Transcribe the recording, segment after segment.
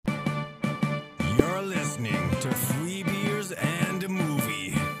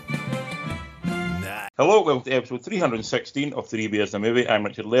Hello, welcome to episode 316 of Three Beers and a Movie. I'm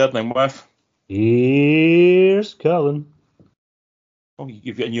Richard Laird and I'm with... Here's Colin. Oh,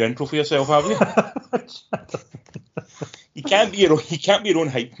 you've got a new intro for yourself, have you? You can't be your own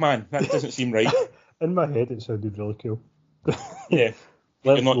hype man. That doesn't seem right. In my head, it sounded really cool. Yeah,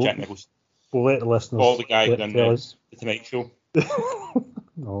 you're not Jack Nicholson. We'll let the listeners or the guy who done the Tonight Show.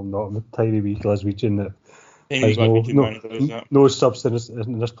 No, I'm not. I'm a tiny wee Glaswegian that Tiny has man who does that. no substance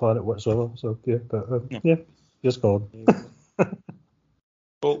in this planet whatsoever. So, yeah, but yeah, just Colin.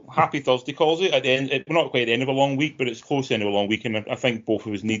 Well, happy Thursday, calls it. At the end, we're not quite at the end of a long week, but it's close to the end of a long week, and I think both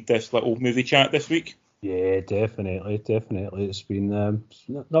of us need this little movie chat this week. Yeah, definitely. It's been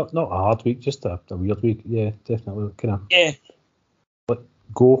not a hard week, just a weird week. Yeah, definitely. Kind of like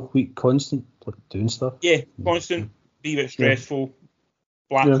go week, constant, like doing stuff. Yeah, constant, be a bit stressful,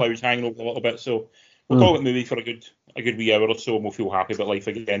 black clouds hanging over a little bit. So we'll talk about movie for a good wee hour or so, and we'll feel happy about life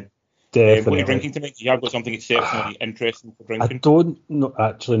again. Definitely. What are you drinking tonight? You have got something exceptionally interesting for drinking? I don't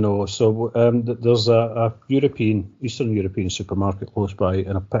actually know. So there's a Eastern European supermarket close by,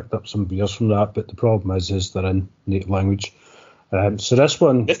 and I picked up some beers from that. But the problem is they're in native language. So this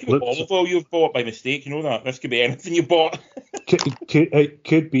one... This could be olive oil you've bought by mistake, you know that? This could be anything you bought. It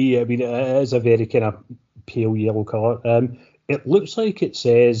could be. I mean, it is a very kind of pale yellow colour. It looks like it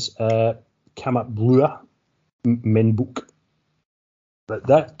says Kamat Blua Minbuk. But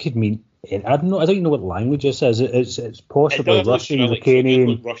that could mean... I don't even know what language this is. It's possibly Russian,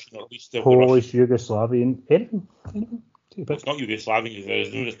 Ukrainian, Polish, Yugoslavian, anything. It's not Yugoslavian.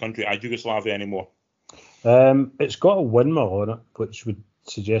 There's no this country as Yugoslavia anymore. It's got a windmill on it, which would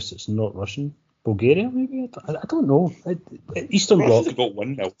suggest it's not Russian. Bulgaria, maybe? I don't know. Eastern Bloc. Russia's got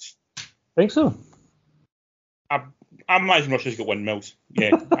windmills. Think so? I imagine Russia's got windmills.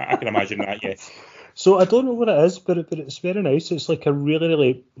 Yeah, I can imagine that, yeah. So I don't know what it is, but it's very nice. It's like a really,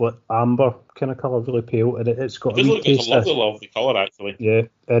 really like amber kind of colour, really pale, and it's got a wee taste. It's a lovely colour, actually. Yeah,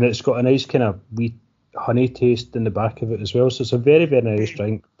 and it's got a nice kind of wee honey taste in the back of it as well. So it's a very, very nice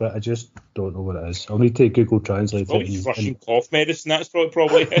drink, but I just don't know what it is. I'll need to Google Translate it. Russian cough medicine, that's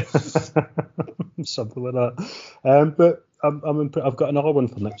probably it. Something like that. But I've got another one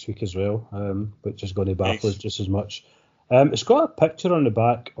for next week as well, which is going to baffle us just as much. It's got a picture on the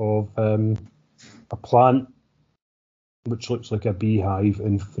back of a plant which looks like a beehive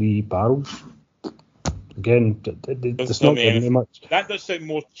in 3 barrels. Again, it's not giving me much. That does sound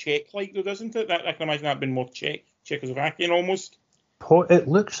more Czech-like, though, doesn't it? I can imagine that being more Czechoslovakian almost. It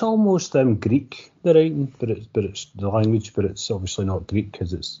looks almost Greek, the writing, but it's the language, but it's obviously not Greek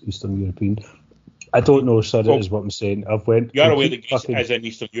because it's Eastern European. I don't know, sir. That is what I'm saying. You are aware that Greece is in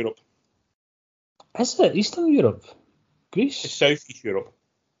Eastern Europe. Is it Eastern Europe? Greece? It's Southeast Europe.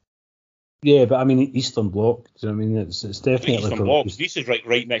 Yeah, but I mean Eastern Bloc. Do you know what I mean? It's definitely Eastern Bloc. Greece is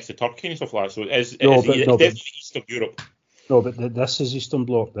right next to Turkey and stuff like that. So it's definitely Eastern Europe. No, but this is Eastern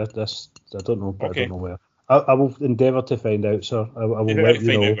Bloc. This I don't know, but I don't know where. I will endeavour to find out, sir. I will let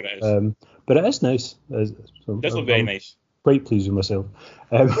you know. What it is. But it is nice. So it does look very nice. Quite pleased with myself.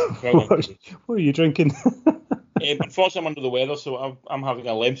 What are you drinking? Unfortunately, I'm under the weather, so I'm having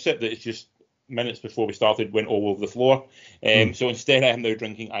a Lemsip that is just minutes before we started went all over the floor. So instead I am now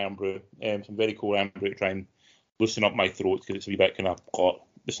drinking Iron Brew. Some very cool Iron Brew to try and loosen up my throat because it's a wee bit kind of hot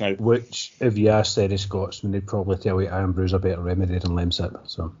just now. Which, if you asked any Scotsman, they'd probably tell you Iron Brew's a better remedy than Lemsip.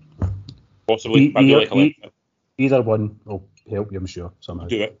 So possibly. Either one will help you, I'm sure, somehow.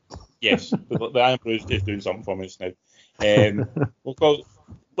 Do it. Yes. the Iron Brew is doing something for me just now. Well,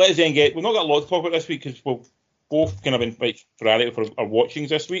 let us then we've not got a lot to talk about this week because we've both kind of been quite sporadic for our watchings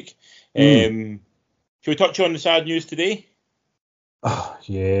this week. Should we touch on the sad news today? Oh,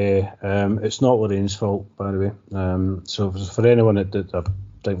 yeah. It's not Lorraine's fault, by the way. So for anyone that I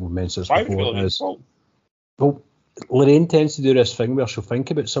think we've mentioned this before, well, Lorraine tends to do this thing where she'll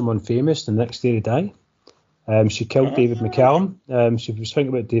think about someone famous the next day they die. She killed David McCallum. She was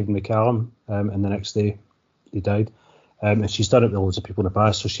thinking about David McCallum, and the next day he died. And she's done it with loads of people in the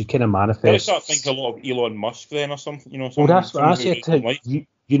past, so she kind of manifests. I think a lot of Elon Musk then, or something. Well, that's what I said. You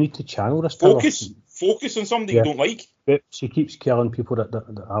need to channel this. Focus on something you don't like. But she keeps killing people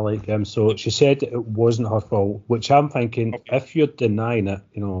that I like. So she said it wasn't her fault, which I'm thinking, if you're denying it,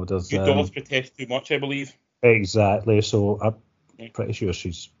 there's... You don't protest too much, I believe. Exactly. So I'm pretty sure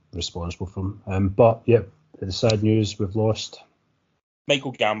she's responsible for them. But, yeah, the sad news, we've lost...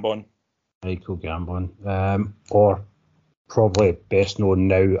 Michael Gambon. Or probably best known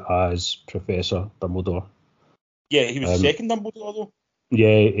now as Professor Dumbledore. Yeah, he was second Dumbledore, though.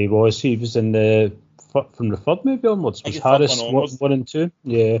 Yeah, he was. He was in from the third movie onwards. Was Harris 1 and 2?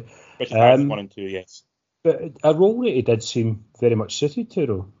 Yeah. Harris 1 and 2, yes. But a role that he did seem very much suited to,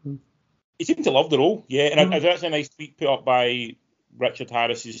 though. He seemed to love the role, yeah. And there's actually a nice tweet put up by Richard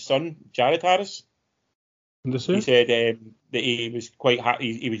Harris's son, Jared Harris. He said that he was quite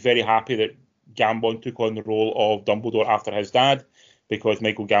he was very happy that Gambon took on the role of Dumbledore after his dad, because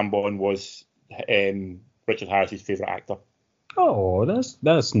Michael Gambon was Richard Harris's favourite actor. Oh, that's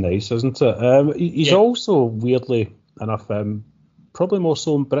nice, isn't it? He's also, weirdly enough, probably more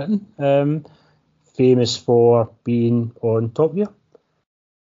so in Britain, famous for being on Top Gear.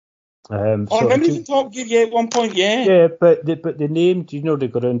 I remember he was in Top Gear, at one point, yeah. Yeah, but the name, do you know they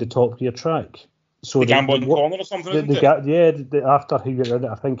go around the Top Gear track? So the Gambon corner or something, isn't it? After he went around it,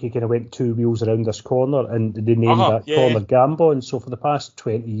 I think he kind of went 2 wheels around this corner, and they named that corner Gambon. So for the past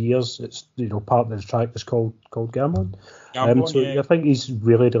 20 years, it's part of the track is called Gambon. I think he's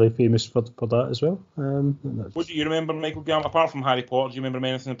really, really famous for that as well. What do you remember, Michael Gambon? Apart from Harry Potter, do you remember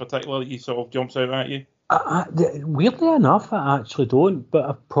anything in particular that he sort of jumps out at you? Weirdly enough, I actually don't, but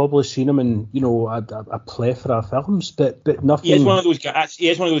I've probably seen him in a plethora of films, but nothing. He is one of those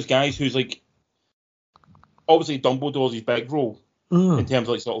guys who's like, obviously Dumbledore's his big role in terms of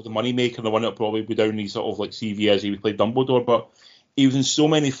like sort of the money maker, the one that probably be down his sort of like CV as he played Dumbledore, but he was in so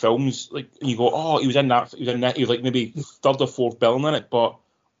many films, like, and you go, he was in that, he was like maybe third or fourth billing in it, but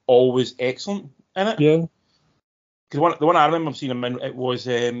always excellent in it. Yeah. Because the one I remember seeing him in, it was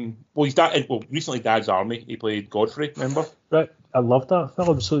recently Dad's Army. He played Godfrey, remember? Right, I love that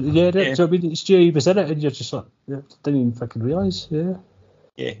film. So yeah. So I mean, he was in it, and you're just like, didn't even fucking realise. Yeah.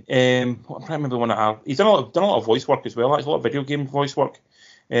 Yeah. I'm trying to remember the one that he's done a lot of voice work as well. Actually, a lot of video game voice work.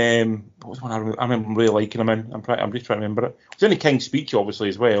 What was the one I remember really liking him in? I'm just trying to remember it. He's in the King's Speech, obviously,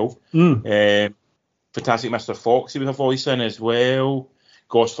 as well. Fantastic Mr. Fox, he was a voice in as well.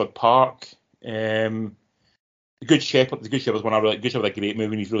 Gosford Park. The Good Shepherd. The Good Shepherd was one I really. Good Shepherd was a great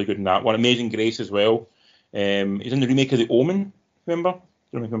movie, and he's really good in that one. Amazing Grace as well. He's in the remake of The Omen. Remember? Do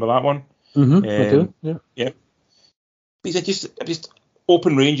you remember that one? I do. Yeah. Yeah. He's just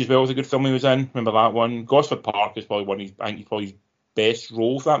Open Range as well was a good film he was in. Remember that one? Gosford Park is probably probably his best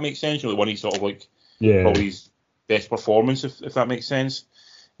role, if that makes sense. The one he's sort of like probably his best performance, if that makes sense.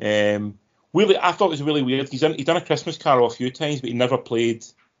 Weirdly, I thought it was really weird. He's done A Christmas Carol a few times, but he never played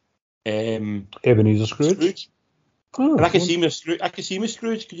Ebenezer Scrooge. Oh, and I can see him as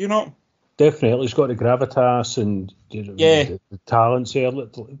Scrooge. Could you not? Definitely, he's got the gravitas and the talents there,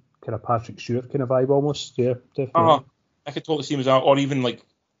 kind of Patrick Stewart kind of vibe almost. Yeah, definitely. I could totally see him as or even like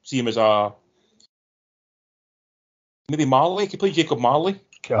see him as maybe Marley. He could play Jacob Marley.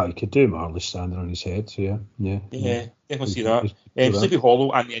 Yeah, he could do Marley standing on his head. So yeah. Definitely see that. Sleepy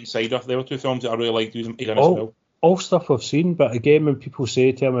Hollow and The Insider. They were two films that I really liked. He's in as well. All stuff I've seen, but again, when people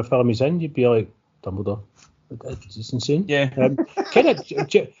tell me a film he's in, you'd be like, Dumbledore. It's insane. Yeah. Kind of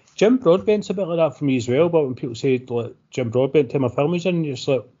Jim Broadbent's a bit like that for me as well. But when people say like Jim Broadbent, tell me a film he's in, you're just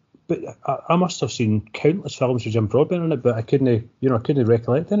like, but I must have seen countless films with Jim Broadbent in it, but I couldn't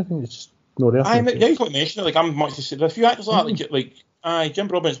recollect anything. It's just no there. Yeah, you got mentioned it. Like I'm much to say, there's a few actors like that. Like Jim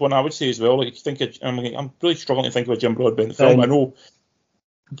Broadbent's one I would say as well. Like I'm really struggling to think of a Jim Broadbent film. I know.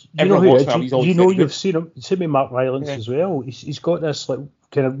 You've seen him. You've seen me Mark Rylance as well. He's got this like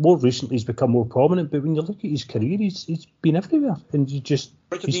kind of more recently he's become more prominent, but when you look at his career, he's been everywhere, and you just.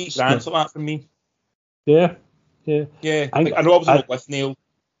 Richard D. Grant's like that for me. Yeah. I know I was in Withnail,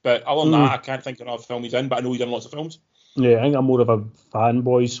 but other than that, I can't think of another film he's in. But I know he's done lots of films. Yeah, I think I'm more of a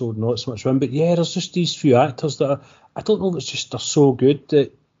fanboy, so not so much for him. But yeah, there's just these few actors that I don't know if it's just they're so good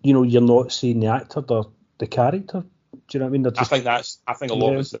that you're not seeing the actor, they're the character. Do you know what I mean? I think a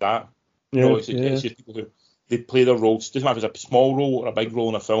lot of it's that. It's just people who they play their roles. Doesn't matter if it's a small role or a big role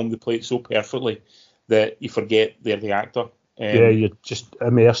in a film. They play it so perfectly that you forget they're the actor. You're just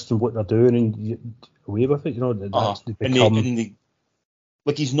immersed in what they're doing and you're away with it. He's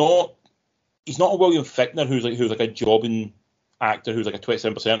not a William Fichtner who's like a jobbing actor who's like a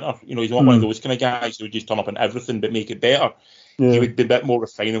 27%er. He's not one of those kind of guys who would just turn up in everything but make it better. He would be a bit more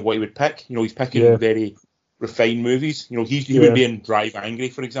refined in what he would pick. He's picking very refined movies. He would be in Drive Angry,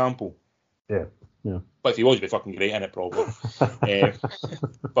 for example. Yeah. But if he was, he'd be fucking great in it, probably.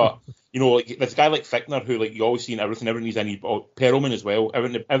 But like this guy like Fichtner, who like you always see in everything he's in. Perlman as well.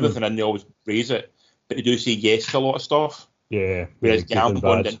 Everything in, they always praise it, but they do say yes to a lot of stuff. Yeah. Whereas Gambon,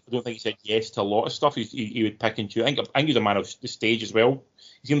 I don't think he said yes to a lot of stuff. He would pick and choose. I think he's a man of the stage as well.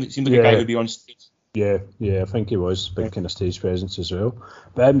 He seemed like a guy who'd be on stage. Yeah, I think he was big kind of stage presence as well.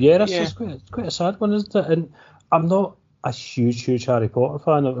 But that's quite a sad one, isn't it? And I'm not a huge Harry Potter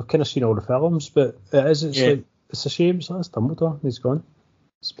fan. I've kind of seen all the films, but it's a shame. It's Dumbledore. He's gone.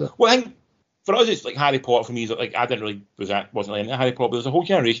 Well, I think for us, it's like Harry Potter. For me, is like I wasn't into Harry Potter. But there's a whole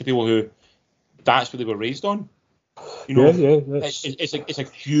generation of people who that's what they were raised on. You know, it's a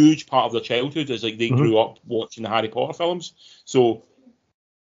huge part of their childhood. Is like they grew up watching the Harry Potter films, so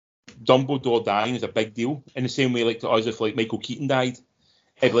Dumbledore dying is a big deal. In the same way, like to us, if like Michael Keaton died,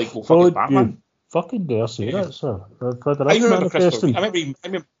 it'd be like, well, fuck, it's Batman. Fucking dare say that, sir. I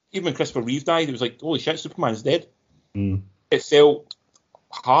remember even when Christopher Reeve died, it was like, holy shit, Superman's dead. It felt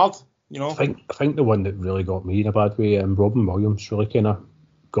hard, you know. I think the one that really got me in a bad way, Robin Williams, really kind of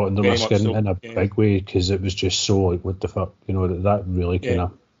got under my skin in a big way, because it was just so like, what the fuck, you know, that really kind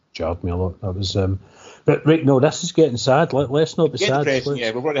of jarred me a lot. That was but right, no, this is getting sad. Let's not be sad.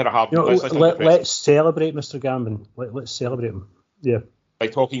 We've already had a hard. Let's celebrate Mr. Gambin. Let's celebrate him. Yeah. By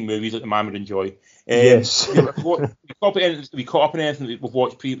talking movies that the man would enjoy. Yes. We caught up in anything that we've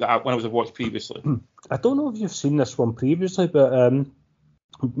watched when I was watched previously. I don't know if you've seen this one previously, but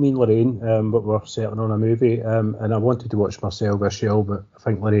me and Lorraine were setting on a movie, and I wanted to watch Marcel Michel, but I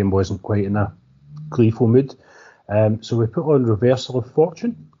think Lorraine wasn't quite in a gleeful mood. So we put on Reversal of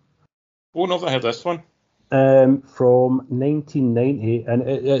Fortune. Oh, no, I've not heard this one. From 1990, and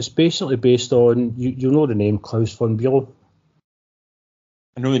it's basically based on, you know the name Klaus von Bülow?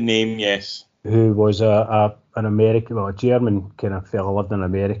 I know the name, yes. Who was an American, a German kind of fella lived in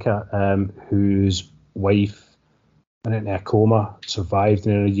America, whose wife went into a coma, survived,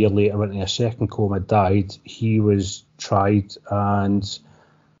 and then a year later went into a second coma, died. He was tried and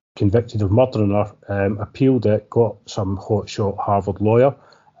convicted of murdering her, appealed it, got some hotshot Harvard lawyer,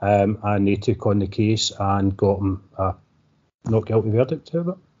 and they took on the case and got him a not guilty verdict out of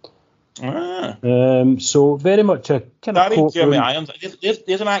it. So very much a kind of Jeremy Irons.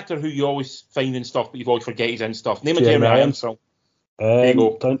 There's an actor who you always find in stuff, but you always forget he's in stuff. Name of Jeremy Irons film. There you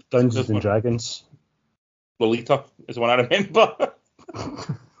go. Dungeons and Dragons. Lolita is the one I remember.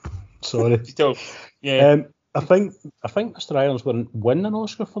 Sorry. Yeah. I think Mr. Irons will win an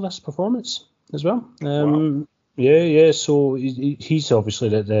Oscar for this performance as well. Wow. Yeah. So he's obviously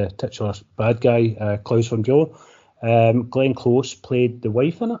the titular bad guy, Klaus von Bülow. Glenn Close played the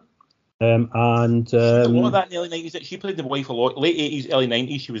wife in it. And a lot of that in the early 90s. She played the wife a lot. Late 80s, early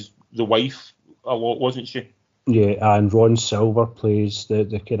 90s, she was the wife a lot, wasn't she? Yeah, and Ron Silver plays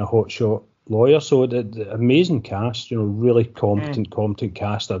the kind of hotshot lawyer. So the amazing cast, really competent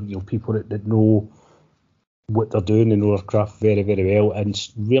cast of people that know what they're doing, they know their craft very, very well, and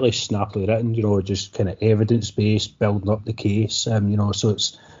it's really snappily written. Just kind of evidence based, building up the case. So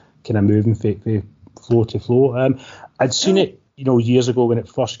it's kind of moving from flow to flow. I'd seen it, years ago when it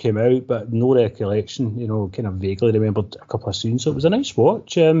first came out, but no recollection. Kind of vaguely remembered a couple of scenes. So it was a nice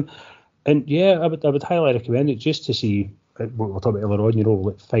watch. And yeah, I would highly recommend it just to see what we'll talk about later on.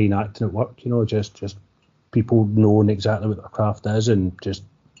 Like fine acting at work. Just people knowing exactly what their craft is and just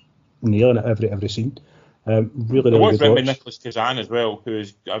nailing it every scene. Really was good written by watch. Nicholas Kazan as well, who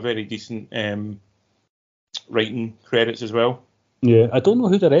has got a very decent writing credits as well. Yeah, I don't know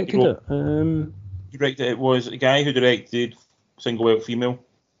who directed it. He directed it was a guy who directed Single White Female,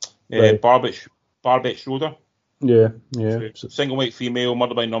 Right. Barbette Schroeder. Yeah. So, Single White Female,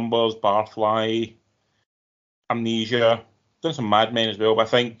 Murder by Numbers, Barfly, Amnesia. Done some Mad Men as well, but I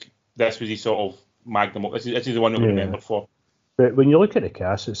think this was his sort of magnum. This is the one that we remember for. But when you look at the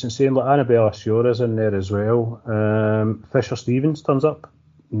cast, it's insane. Like Annabella Sciorra's in there as well. Fisher Stevens turns up.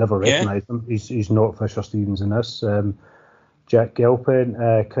 Never recognised him. He's not Fisher Stevens in this. Jack Gilpin,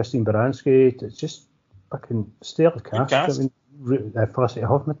 Christine Baranski. It's just fucking stellar cast. I mean, Felicity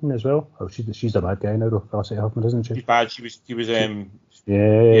Huffman as well. Oh, she's the bad guy now, though. Felicity Huffman, isn't she? She's bad. She was.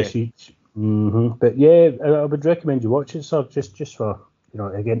 She. But yeah, I would recommend you watch it, sir. Just for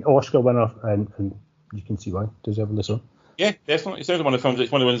again, Oscar winner, and you can see why deserving this one. Yeah, definitely. It sounds like one of the films.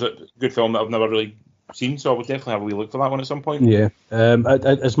 It's one of the ones that good film that I've never really seen, so I would definitely have a wee look for that one at some point. Yeah.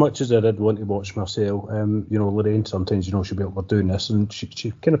 As much as I did want to watch Marcel, Lorraine sometimes she'll be able to doing this, and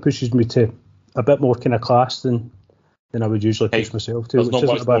she kind of pushes me to a bit more kind of class than I would usually push myself to. There's which not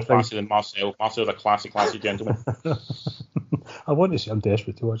isn't much a bad more thing. classy than Marcel. Marcel's a classy gentleman. I want to see. I'm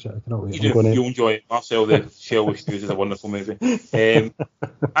desperate to watch it. I cannot wait. You'll enjoy it. Marcel the Shell with Stews is a wonderful movie.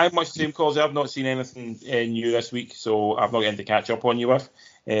 I'm much the same cause. I've not seen anything new this week, so I've not getting to catch up on you with.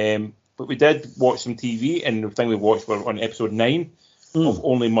 But we did watch some TV, and the thing we watched were on episode 9 of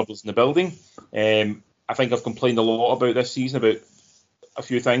Only Murders in the Building. I think I've complained a lot about this season about a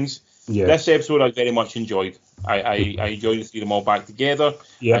few things. Yeah. This episode I very much enjoyed. I enjoyed the three of them all back together.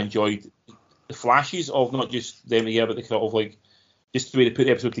 Yeah. I enjoyed the flashes of not just them together, but the sort of like just the way they put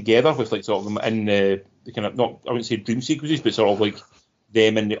the episode together with like sort of them in the kind of, not, I wouldn't say dream sequences, but sort of like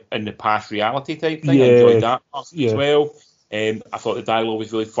them in the past reality type thing. Yeah. I enjoyed that part as well. I thought the dialogue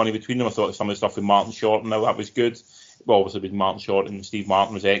was really funny between them. I thought some of the stuff with Martin Short and that was good. well, obviously with Martin Short and Steve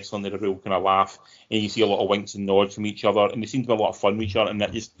Martin was excellent. They had a real kind of laugh, and you see a lot of winks and nods from each other, and they seem to have a lot of fun with each other. And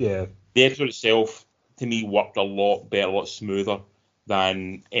that just the episode itself to me worked a lot better, a lot smoother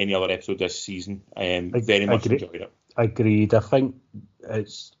than any other episode this season. Very much enjoyed it. Agreed. I think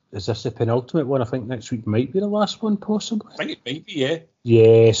is this the penultimate one? I think next week might be the last one, possibly. I think it might be, yeah.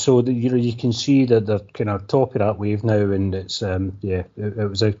 Yeah, so you can see that they're kind of top of that wave now, and it's it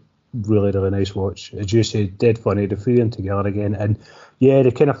was a really, really nice watch. As you say, dead funny, the three of them together again, and yeah,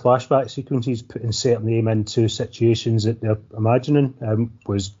 the kind of flashback sequences putting certain them into situations that they're imagining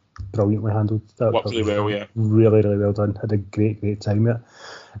was brilliantly handled. That worked really well, yeah. Really, really well done. Had a great time with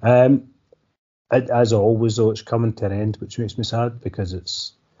it. As always, though, it's coming to an end, which makes me sad because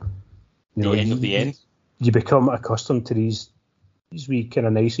it's the end of the end. You become accustomed to these wee kind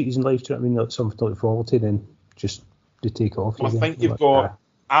of niceties in life. Do you know what I mean? Like something to look forward to, then just to take off. Well, I think you've got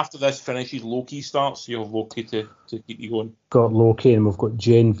after this finishes, Loki starts. So you have Loki to keep you going. Got Loki, and we've got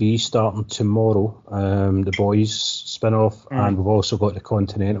Gen V starting tomorrow. The Boys spin-off, and we've also got the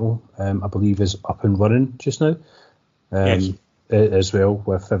Continental. I believe is up and running just now. Yes. As well,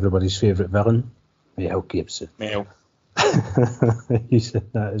 with everybody's favourite villain, Mel Gibson. Mel. He's in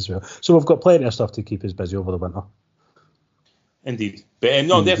that as well. So we've got plenty of stuff to keep us busy over the winter. Indeed. But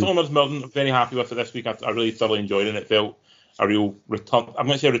no, definitely Onwards Milton. I'm very happy with it this week. I really thoroughly enjoyed it. It felt a real return. I'm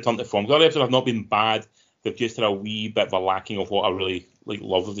going to say a return to form. The other episodes have not been bad. They've just had a wee bit of a lacking of what I really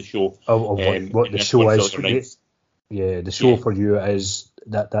love of the show. What the show is for you. Yeah, the show for you is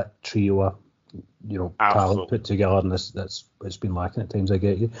that trio of talent put together, and that's it's been lacking at times. I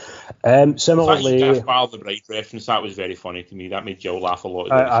get you. Similarly, the Bride reference, that was very funny to me. That made Jill laugh a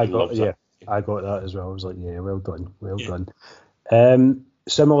lot. I got that as well. I was like, yeah, well done.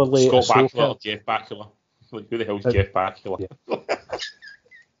 Similarly, Scott Bakula or Jeff Bakula. Like, who the hell's Jeff Bakula? Yeah.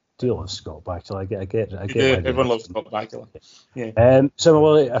 Do you love Scott Bakula? I get it. Everyone loves Scott Bakula. Yeah.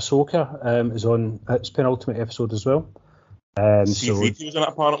 Similarly, Ahsoka is on its penultimate episode as well. C-3PO was in it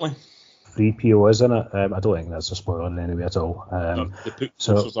apparently. 3PO is in it. I don't think that's a spoiler in any way at all. They put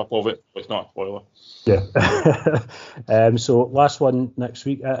posters up of it, but it's not a spoiler. Yeah. So last one next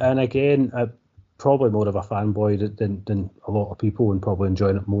week, and again, probably more of a fanboy than a lot of people, and probably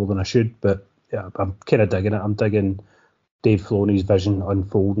enjoying it more than I should. But yeah, I'm kind of digging it. I'm digging Dave Filoni's vision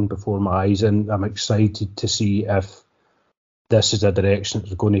unfolding before my eyes, and I'm excited to see if this is a direction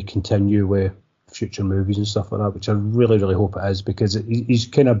that's going to continue with future movies and stuff like that, which I really, really hope it is, because he's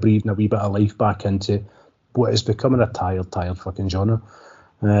kind of breathing a wee bit of life back into what is becoming a tired fucking genre.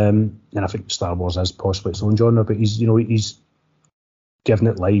 And I think Star Wars is possibly its own genre, but he's giving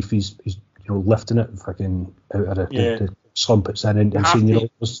it life. He's lifting it fucking out of the slump it's in, and saying,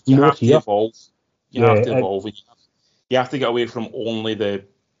 you have to evolve. You have to evolve. You have to get away from only the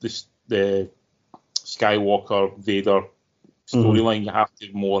Skywalker Vader storyline. You have to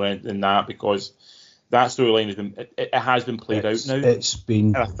have more than that, because that storyline has been played out now. It's been,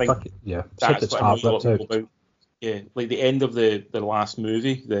 and I think that's what I know a lot of people about. Yeah, like the end of the last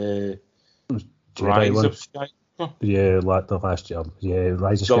movie, the Rise of Skywalker. Yeah, like the last year. Yeah,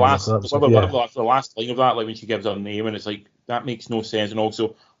 Rise of Skywalker. The last line of that, like when she gives her name, and it's like, that makes no sense, and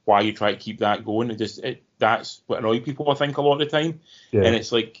also why you try to keep that going. That's what annoys people, I think, a lot of the time. Yeah. And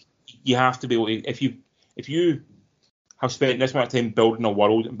it's like, you have to be able to, if you have spent this amount of time building a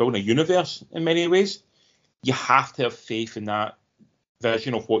world and building a universe in many ways, you have to have faith in that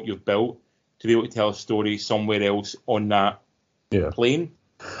vision of what you've built to be able to tell a story somewhere else on that plane.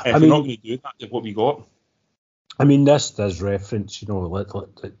 And if you're not going to do that, then what we got? I mean, this does reference, like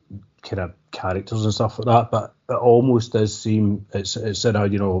kind of characters and stuff like that, but it almost does seem it's in a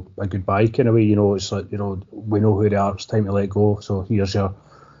goodbye kind of way. It's like, we know who they are. It's time to let go. So here's your,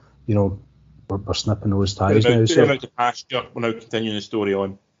 we're snipping those ties now. So out to pasture. We're now continuing the story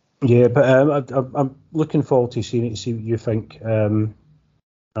on. Yeah, but I'm looking forward to seeing it, to see what you think. And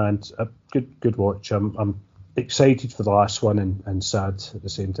a good watch. I'm excited for the last one and sad at the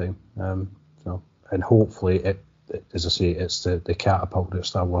same time. And hopefully it, as I say, it's the catapult that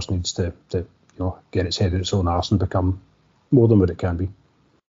Star Wars needs to get its head out its own arse and become more than what it can be.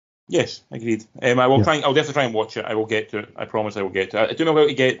 Yes, agreed. I'll definitely try and watch it. I will get to it. I promise I will get to it. I don't know how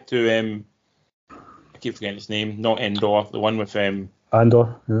to get to. I keep forgetting its name. Not Endor. The one with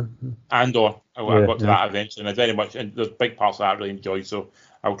Andor. Yeah. Andor. I got to that eventually, and I very much. And there's big parts that I really enjoyed. So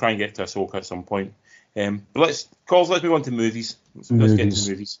I'll try and get to Ahsoka at some point. But let's move on to movies. Let's get to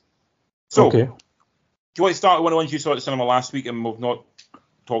movies. So. Okay. Do you want to start with one of the ones you saw at the cinema last week and we've not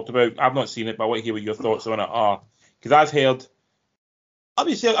talked about? I've not seen it, but I want to hear what your thoughts on it are. Because I've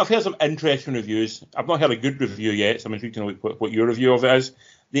heard some interesting reviews. I've not heard a good review yet, so I'm intrigued to know what your review of it is.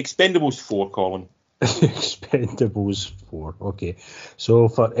 The Expendables 4, Colin. Expendables 4. Okay, so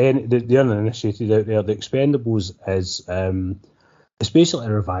for the uninitiated out there, the Expendables is it's basically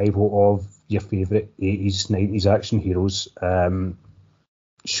a revival of your favourite 80s, 90s action heroes,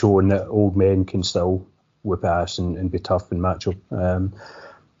 showing that old men can still whip ass and be tough and macho.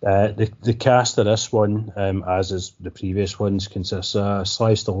 The cast of this one, as is the previous ones, consists of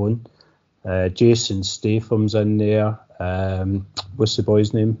Sly Stallone, Jason Statham's in there. What's the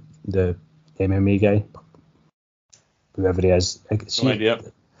boy's name? The MMA guy, whoever he is. No idea.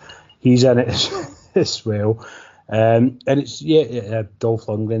 He's in it as well. And it's Dolph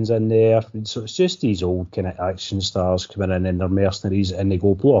Lundgren's in there. So it's just these old kind of action stars coming in and they're mercenaries and they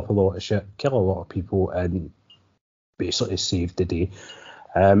go blow up a lot of shit, kill a lot of people, and basically save the day.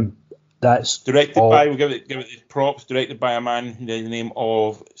 That's directed by, we'll give it the props, directed by a man in the name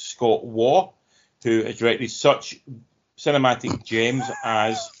of Scott Waugh, who has directed such cinematic gems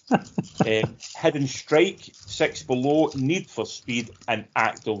as Hidden Strike, Six Below, Need for Speed, and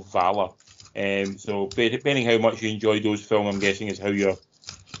Act of Valor. So depending how much you enjoy those films, I'm guessing is how your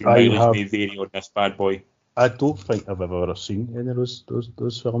mileage may vary on this bad boy. I don't think I've ever seen any of those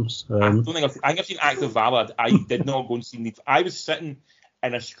films. I don't think I've seen Act of Valor. I did not go and see Need. I was sitting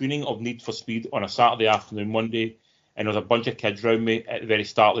in a screening of Need for Speed on a Saturday afternoon one day, and there was a bunch of kids around me at the very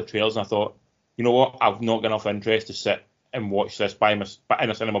start of the trailers, and I thought, you know what, I've not got enough interest to sit and watch this in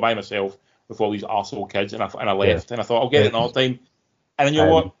a cinema by myself with all these arsehole kids, and I left, and I thought I'll get it another time, and then you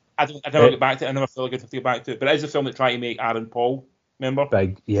know what, I never get back to it. I never feel like I get back to it, but it is a film that tried to make Aaron Paul, remember?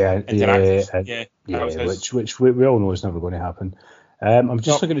 Which we all know is never going to happen. I'm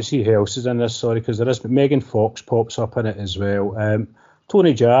just looking to see who else is in this, sorry, because there is, but Megan Fox pops up in it as well.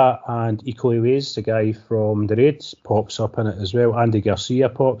 Tony Jaa and Equally Ways, the guy from The Raid, pops up in it as well. Andy Garcia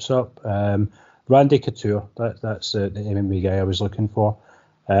pops up. Randy Couture, that's the MMA guy I was looking for.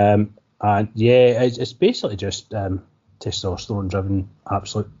 And yeah, it's basically just testosterone-driven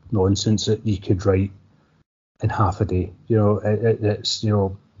absolute nonsense that you could write in half a day. You know, it's, you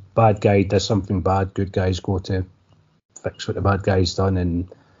know, bad guy does something bad, good guys go to fix what the bad guy's done, and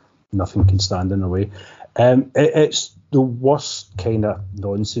nothing can stand in the way. It's the worst kind of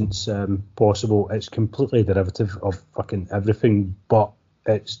nonsense possible. It's completely derivative of fucking everything, but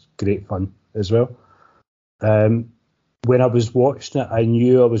it's great fun as well. When I was watching it, I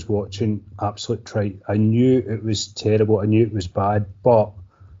knew I was watching absolute trite. I knew it was terrible. I knew it was bad, but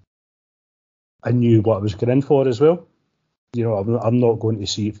I knew what I was going in for as well. You know, I'm not going to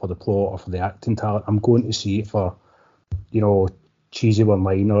see it for the plot or for the acting talent. I'm going to see it for, you know, cheesy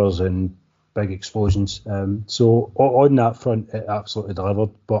one-liners and big explosions. So on that front, it absolutely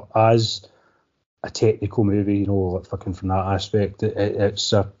delivered. But as a technical movie, you know, like fucking from that aspect,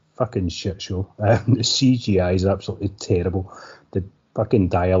 it's a fucking shit show. The CGI is absolutely terrible. The fucking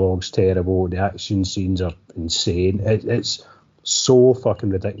dialogue's terrible. The action scenes are insane. It's so fucking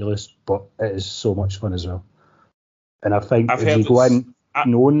ridiculous, but it is so much fun as well. And I think if you go in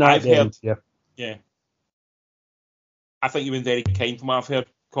knowing that, yeah. I think you've been very kind from what I've heard,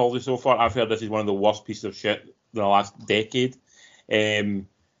 Caldy, so far. I've heard this is one of the worst pieces of shit in the last decade.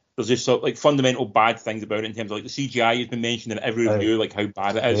 There's just like fundamental bad things about it in terms of like the CGI has been mentioned in every review, like how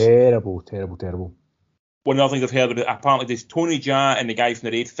bad it is. Terrible. One of the other things I've heard about, apparently there's Tony Jaa and the guy from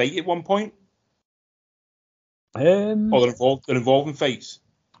The Raid fight at one point. Or they're involved in fights.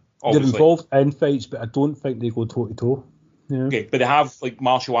 Obviously. They're involved in fights, but I don't think they go toe to toe. Okay, but they have like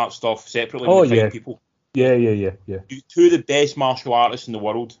martial arts stuff separately when they fight people. Yeah. Two of the best martial artists in the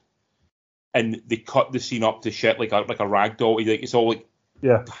world, and they cut the scene up to shit like a rag doll. Like, it's all like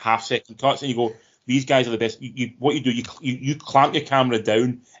half-second cuts, and you go, these guys are the best. What you do, you clamp your camera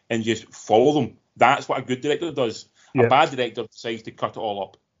down and just follow them. That's what a good director does. A bad director decides to cut it all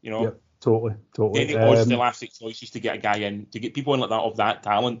up, you know? Yeah, totally. Any odds and elastic choices to get a guy in, to get people in like that of that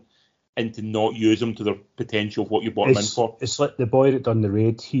talent, and to not use them to their potential of what you brought them in for. It's like the boy that done The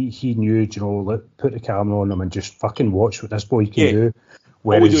Raid. He knew, you know, like, put the camera on him and just fucking watch what this boy can do.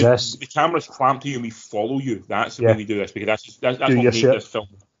 Whereas this, the camera's clamped to you and we follow you. That's the way we do this, because that's what made this film.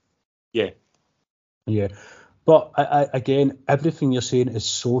 Yeah. But again, everything you're saying is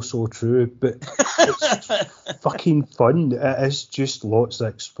so true, but it's fucking fun. It is just lots of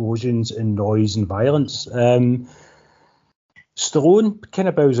explosions and noise and violence. Stallone kind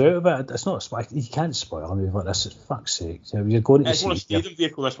of bows out of it. It's not a spoil. You can't spoil me like this. For fuck's sake. You're going to it's more a stadium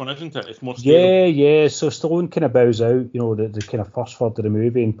vehicle, this one, isn't it? It's more stadium. Yeah. So Stallone kind of bows out, you know, the kind of first third of the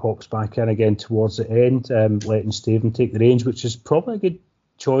movie, and pops back in again towards the end, letting Statham take the reins, which is probably a good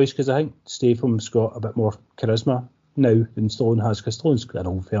choice, because I think Statham's got a bit more charisma now than Stallone has, because Stallone's got an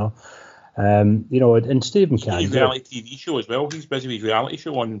old fella. You know, and Statham can. His reality TV show as well. He's busy with his reality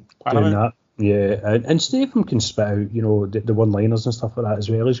show on Paramount. Yeah, and Statham can spit out, the one-liners and stuff like that as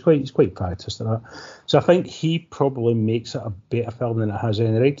well. He's quite practiced at that. So I think he probably makes it a better film than it has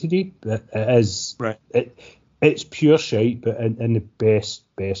any right to do. But it is, right. It's pure shite, but in the best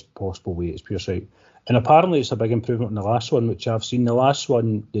possible way. It's pure shite. And apparently it's a big improvement on the last one, which I've seen. The last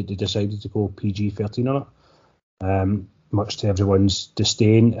one, they decided to go PG-13 on it, much to everyone's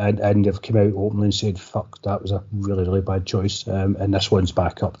disdain, and they've come out openly and said, fuck, that was a really, really bad choice. And this one's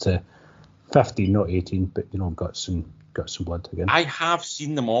back up to 15, not 18, but got some blood again. I have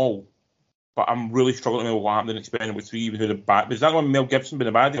seen them all, but I'm really struggling with what happened in Expendable 3. Who the bad? Was that one Mel Gibson being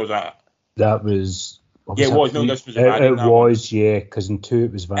a baddie, or was that? That was. Yeah, it was. Mel Gibson was a baddie. It was, yeah, because in 2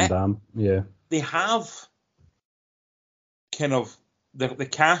 it was Van Damme. Yeah. They have kind of the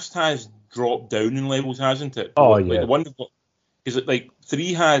cast has dropped down in levels, hasn't it? Oh like, yeah. The one because like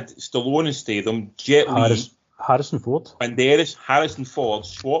 3 had Stallone and Statham, Jet Li. Harrison Ford. Banderas, Harrison Ford,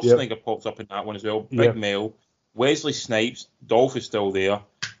 Schwarzenegger pops up in that one as well. Big Mel, Wesley Snipes, Dolph is still there.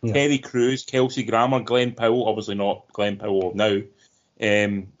 Yep. Terry Crews, Kelsey Grammer, Glenn Powell, obviously not Glenn Powell now.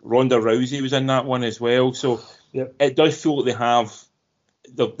 Ronda Rousey was in that one as well. So it does feel like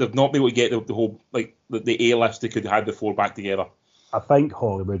they've not been able to get the whole like the A-list they could have had before back together. I think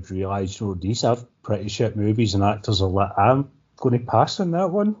Hollywood realised, these are pretty shit movies, and actors are like, I'm going to pass on that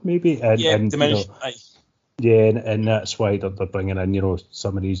one, maybe. And and that's why they're bringing in,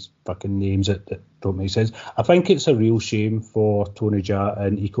 some of these fucking names that don't make sense. I think it's a real shame for Tony Jaa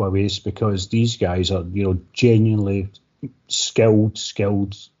and Iko Uwais, because these guys are, genuinely skilled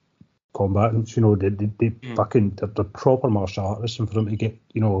combatants. They fucking, they're proper martial artists, and for them to get,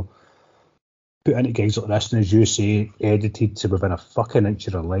 put into gigs like this, and as you say, edited to within a fucking inch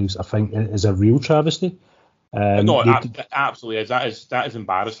of their lives, I think it is a real travesty. Absolutely is. That is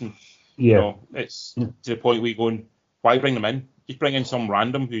embarrassing. Yeah, it's to the point where you're going, why bring them in? Just bring in some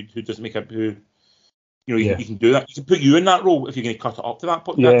random who doesn't make up you can do that. You can put you in that role if you're going to cut it up to that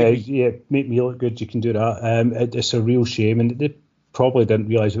point. Make me look good. You can do that. It's a real shame, and they probably didn't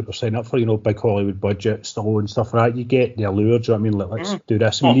realise what they're signing up for. Big Hollywood budget, Stallone and stuff like that. You get the allure. Do you know what I mean? Like, let's do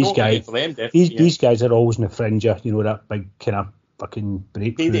this. These guys are always in the fringe. That big kind of fucking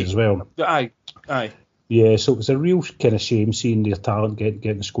breakthrough as well. Aye. Yeah, so it was a real kind of shame seeing their talent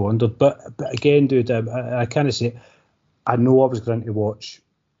getting squandered. But again, dude, I kind of say, I know I was going to watch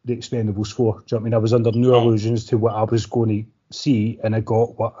the Expendables 4. Do you know what I mean? I was under no illusions to what I was going to see, and I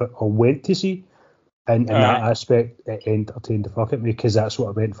got what I went to see. And in that aspect, it entertained the fuck out of me, because that's what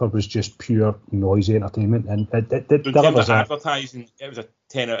I went for, was just pure noisy entertainment. And in terms of advertising, it was a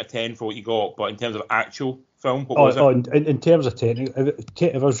 10 out of 10 for what you got, but in terms of actual film, what was it? In terms of technical,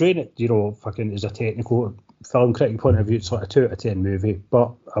 if I was rating it, fucking as a technical film critic point of view, it's like a 2 out of 10 movie,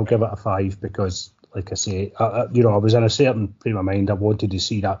 but I'll give it a 5 because, like I say, I was in a certain frame of mind. I wanted to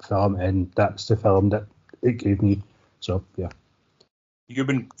see that film, and that's the film that it gave me. So, yeah. You've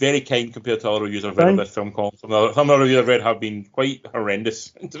been very kind compared to other reviews I've read of this film, Colin. Some of the reviews I've read have been quite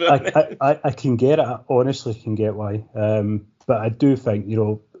horrendous. I can get it. I honestly can get why. But I do think,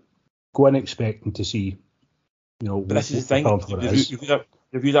 go in expecting to see, But this is the thing. The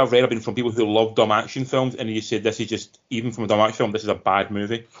reviews I've read have been from people who love dumb action films, and you said this is just, even from a dumb action film, this is a bad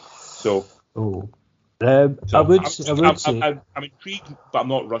movie. So. I would say I'm intrigued, but I'm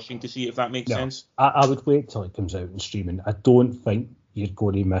not rushing to see it, if that makes sense. I would wait till it comes out and streaming. I don't think you're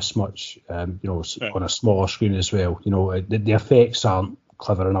going to miss much, on a smaller screen as well. The effects aren't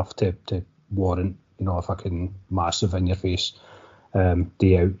clever enough to warrant, a fucking massive in your face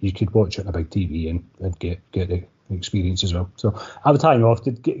day out. You could watch it on a big TV and get the experience as well. So I would hang off.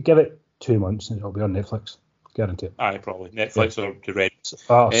 Give it 2 months and it'll be on Netflix. Guarantee it. Aye, probably. Netflix or to Red.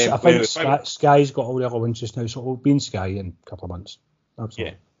 I think Sky's got all the other ones just now, so it'll be in Sky in a couple of months.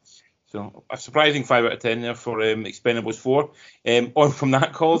 Absolutely. Yeah. So a surprising 5 out of 10 there for Expendables 4. On from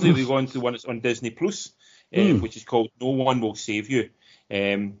that, Causey, we go on to the one that's on Disney Plus, which is called No One Will Save You,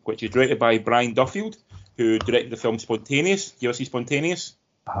 which is directed by Brian Duffield, who directed the film Spontaneous. Do you ever see Spontaneous?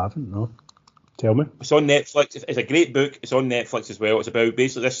 I haven't, no. Tell me. It's on Netflix. It's a great book. It's on Netflix as well. It's about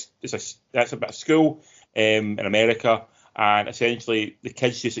basically that's about a school in America, and essentially the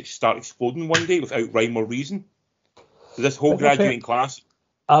kids just start exploding one day without rhyme or reason. So this whole graduating class.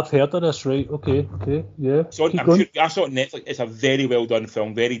 I've heard of this, right? Okay, yeah. So I saw it on Netflix. It's a very well done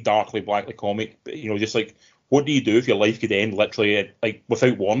film, very darkly, blackly comic. But, just like, what do you do if your life could end literally like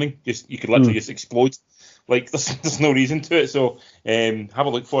without warning? You could literally just explode. Like there's no reason to it. So have a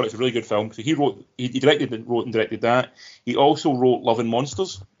look for it. It's a really good film. So he wrote and directed that. He also wrote Love and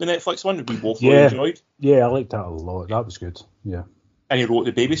Monsters, the Netflix one, that we both really enjoyed. Yeah, I liked that a lot. That was good. Yeah. And he wrote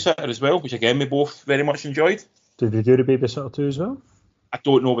The Babysitter as well, which again we both very much enjoyed. Did you do The Babysitter too as well? I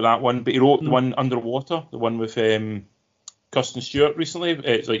don't know about that one, but he wrote the one Underwater, the one with Kirsten Stewart recently.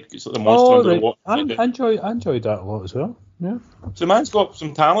 It's like the monster under the water. I enjoyed that a lot as well. Yeah. So the man's got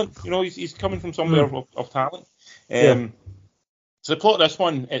some talent. You know, he's coming from somewhere of talent. So the plot of this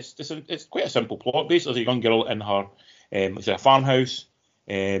one, it's quite a simple plot. Basically, there's a young girl in her, it's a farmhouse,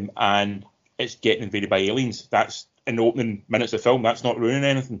 and it's getting invaded by aliens. That's in the opening minutes of the film. That's not ruining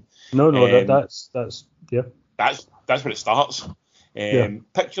anything. No, that's yeah. That's where it starts.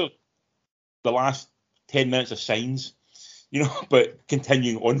 Picture the last 10 minutes of Signs, you know, but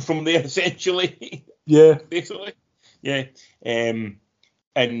continuing on from there essentially. Yeah. Basically. Yeah. And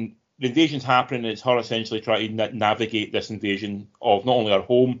the invasion's happening, and it's her essentially trying to navigate this invasion of not only her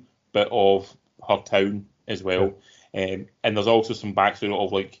home, but of her town as well. And there's also some backstory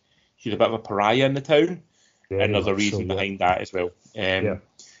of like she's a bit of a pariah in the town, and there's a reason behind that as well.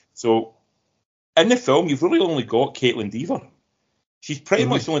 So in the film, you've really only got Caitlin Dever. She's pretty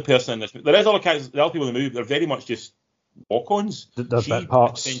much the only person in this. There is other people in the movie. They're very much just walk-ons. They're bit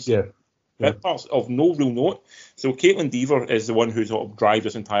parts. Bit parts of no real note. So Caitlin Dever is the one who sort of drives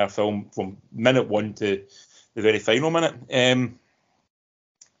this entire film from minute one to the very final minute.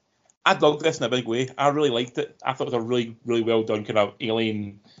 I dug this in a big way. I really liked it. I thought it was a really, really well done kind of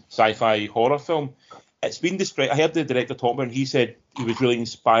alien sci-fi horror film. It's been described. I heard the director talk about it, and he said he was really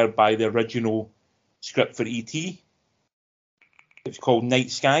inspired by the original script for E.T. It's called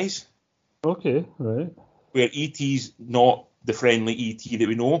Night Skies. Okay, right. Where E.T.'s not the friendly E.T. that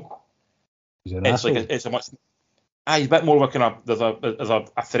we know. He's an asshole. He's a bit more of a kind of there's a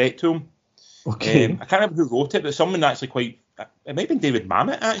threat to him. Okay. I can't remember who wrote it, but someone actually it might have been David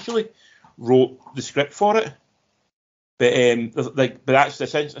Mamet actually wrote the script for it. But that's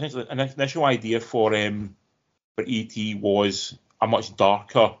essentially an initial idea for E.T. was a much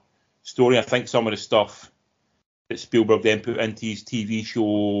darker story. I think some of the stuff that Spielberg then put into his TV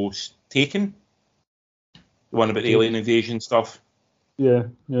show Taken, the one about the alien invasion stuff. Yeah.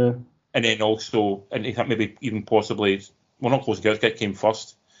 And then also, and I think maybe even possibly, well, not Close Encounters, it came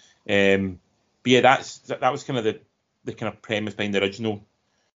first. But yeah, that was kind of the kind of premise behind the original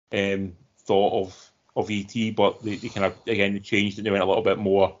thought of E.T., but they kind of, again, they changed it and they went a little bit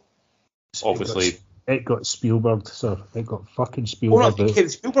more, obviously. It got Spielberg, sir. It got fucking Spielberg. Well, no,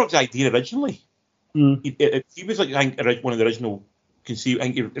 Spielberg's idea originally. He was like, I think, one of the original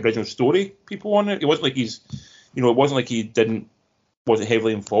original story people on it. It wasn't like it wasn't like he wasn't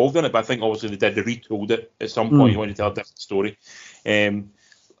heavily involved in it, but I think obviously they retooled it at some point. He wanted to tell a different story. Like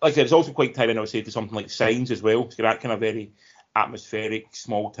I said, it's also quite tied in, I would say, to something like Signs as well. It's got that kind of very atmospheric,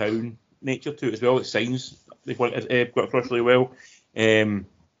 small town nature to it as well. It's Signs, they've got across really well. Even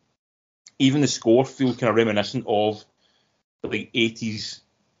the score feels kind of reminiscent of like 80s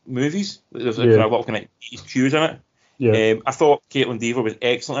movies. There's a lot of kind of 80s cues in it. Yeah. I thought Caitlin Dever was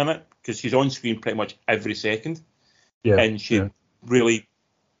excellent in it because she's on screen pretty much every second. Yeah. And she really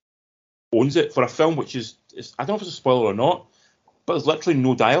owns it for a film which is, I don't know if it's a spoiler or not, but there's literally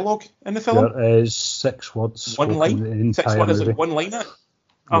no dialogue in the film. There is 6 words. One line. 6 words. There's one line in it.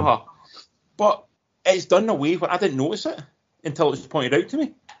 Yeah. But it's done in a way where I didn't notice it until it was pointed out to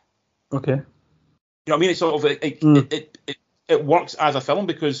me. Okay. You know what I mean? It's sort of it works as a film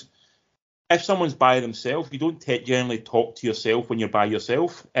because if someone's by themselves, you don't generally talk to yourself when you're by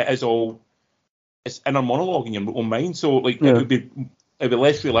yourself. It's inner monologue in your own mind. So like it would be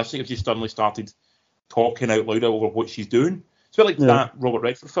less realistic if she suddenly started talking out loud over what she's doing. It's a bit like that Robert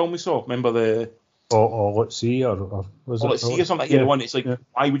Redford film we saw. Remember the Let's See or was Let's See or something? Yeah, the one. It's like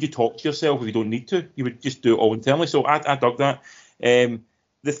why would you talk to yourself if you don't need to? You would just do it all internally. So I dug that.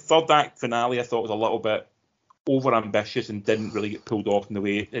 The third act finale I thought was a little bit over ambitious and didn't really get pulled off in the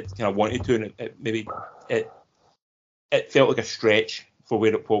way it kind of wanted to, and it felt like a stretch for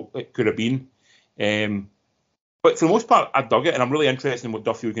where it could have been. But for the most part, I dug it, and I'm really interested in what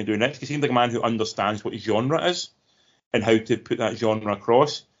Duffy was going to do next. He seems like a man who understands what genre is and how to put that genre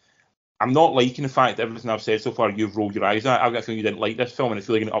across. I'm not liking the fact that everything I've said so far you've rolled your eyes at. I've got a feeling you didn't like this film, and it's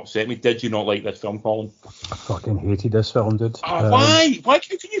really going to upset me. Did you not like this film, Colin? I fucking hated this film, dude. Why? Why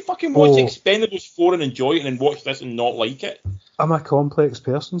can you fucking watch Expendables 4 and enjoy it, and then watch this and not like it? I'm a complex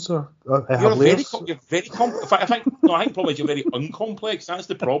person, sir. You're very complex. I think probably you're very uncomplex. That's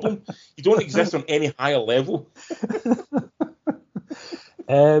the problem. You don't exist on any higher level.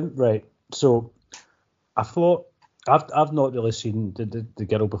 Right. So I thought. I've not really seen the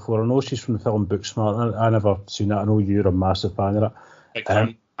girl before. I know she's from the film Booksmart. I never seen it. I know you're a massive fan of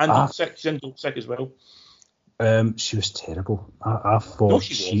it. And Sick as well. She was terrible. I thought no,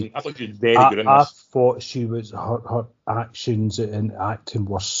 she wasn't. I thought she was very good in this. I thought she was her actions and acting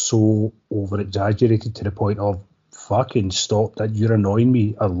were so over exaggerated to the point of fucking stop that. You're annoying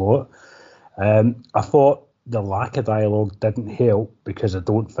me a lot. I thought the lack of dialogue didn't help because I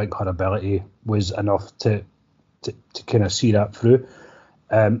don't think her ability was enough to kind of see that through.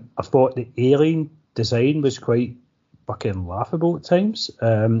 I thought the alien design was quite fucking laughable at times.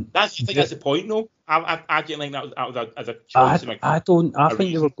 I think that's the point, though. I didn't like that as a choice.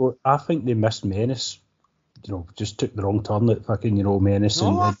 I think they missed Menace. You know, just took the wrong turn at fucking, you know, Menace.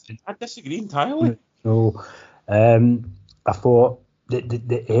 No, I disagree entirely. No, I thought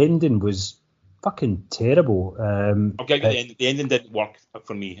the ending was fucking terrible. Okay, the ending didn't work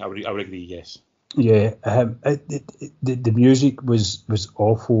for me. I would agree, yes. Yeah, the music was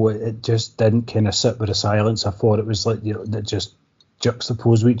awful. It just didn't kind of sit with the silence. I thought it was like, you know, that just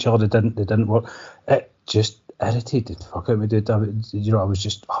juxtaposed with each other. They didn't work. It just irritated the fuck out of me, dude. I was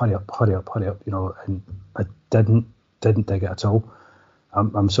just hurry up, you know, and I didn't dig it at all.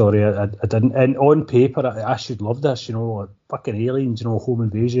 I'm sorry, I didn't. And on paper, I should love this, you know, like fucking aliens, you know, home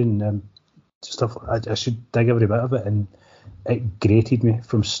invasion, stuff. I should dig every bit of it, and it grated me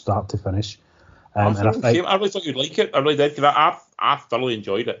from start to finish. And I really thought you'd like it. I really did, because I thoroughly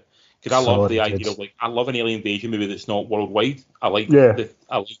enjoyed it. Because I love the idea of, like, I love an alien invasion movie that's not worldwide. I like the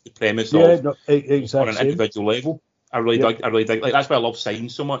premise of exactly. On an individual level. I really dig. Like, that's why I love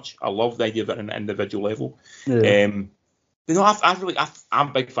Signs so much. I love the idea of it on an individual level. Yeah. You know, I'm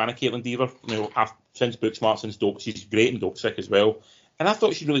a big fan of Caitlin Dever. You know, since Booksmart, since Dope, she's great in Dope Sick as well. And I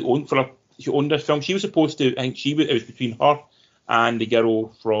thought she really owned this film. She was supposed to. I think it was between her and the girl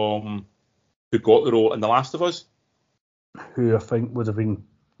from who got the role in The Last of Us. Who I think would have been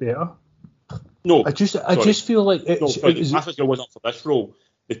better. No, I just feel like The Last of Us girl wasn't up for this role.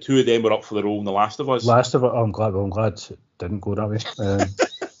 The two of them were up for the role in The Last of Us. I'm glad it didn't go that way.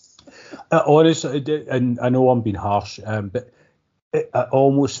 Honestly, and I know I'm being harsh, but I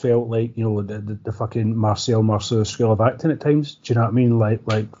almost felt like, you know, the fucking Marcel Marceau school of acting at times. Do you know what I mean?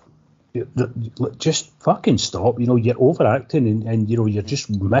 Like just fucking stop. You know, you're overacting, and you know, you're just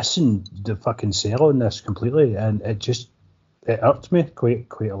missing the fucking sell on this completely, and it irked me quite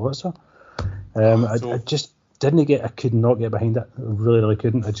a lot, sir. I just I could not get behind it. I really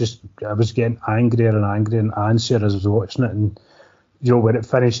couldn't. I was getting angrier and ansier as I was watching it, and you know, when it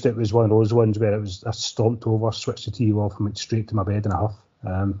finished, it was one of those ones where I stomped over, switched the TV off, and went straight to my bed and a half.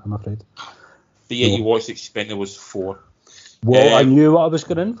 I'm afraid. But yeah, you watched Expendables 4. Well, I knew what I was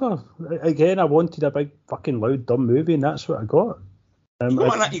going in for. Again, I wanted a big fucking loud dumb movie, and that's what I got.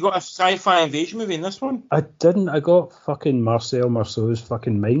 You got a sci-fi invasion movie in this one? I didn't. I got fucking Marcel Marceau's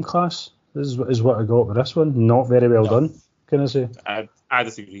fucking Mind Class. This is what I got with this one. Not very well done, can I say? I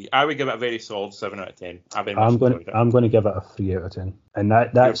disagree. I would give it a very solid 7 out of 10. I'm going to give it a 3 out of 10. And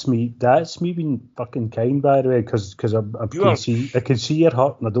that's me being fucking kind, by the way, because I can see your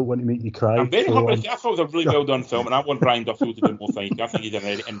heart, and I don't want to make you cry. I'm very happy. I thought it was a really well done film, and I want Brian Duffy to do more things. I think he's a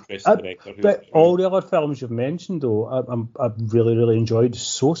very interesting director. But all the other films you've mentioned, though, I've really enjoyed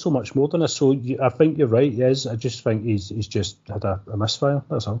so much more than this. So I think you're right. Yes, I just think he's just had a misfire.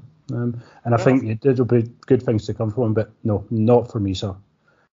 That's all. And I think there'll be good things to come from him, but no, not for me, sir.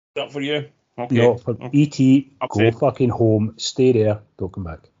 Not for you? Okay. Not for E.T. Go fucking home. Stay there. Don't come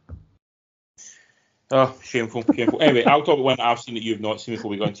back. Oh, shameful. Anyway, I'll talk about one I've seen that you've not seen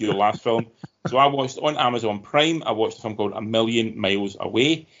before we go into your last film. So I watched on Amazon Prime, I watched a film called A Million Miles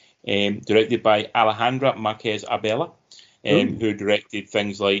Away, directed by Alejandra Marquez Abela, who directed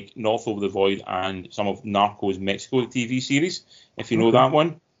things like North Over the Void and some of Narcos Mexico TV series, if you know that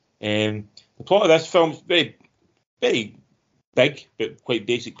one. The plot of this film is very, very big, but quite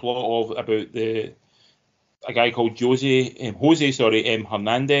basic plot about a guy called Jose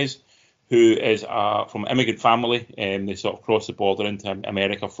Hernandez, who is from an immigrant family. They sort of crossed the border into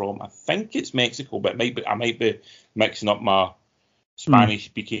America from, I think it's Mexico, but I might be mixing up my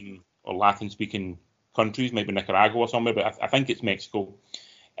Spanish-speaking or Latin-speaking countries, maybe Nicaragua or somewhere, but I think it's Mexico.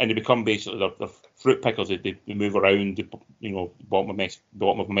 And they become basically the fruit pickers. They move around,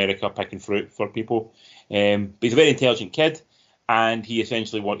 bottom of America, picking fruit for people. But he's a very intelligent kid, and he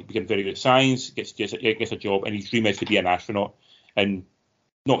essentially wants to become very good at science, gets a job, and his dream is to be an astronaut. And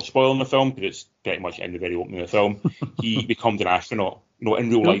not spoiling the film, because it's pretty much in the very opening of the film, he becomes an astronaut. In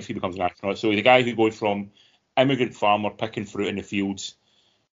real life, he becomes an astronaut. So he's a guy who goes from immigrant farmer picking fruit in the fields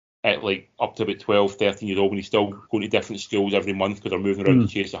at like up to about 12, 13 years old, and he's still going to different schools every month because they're moving around to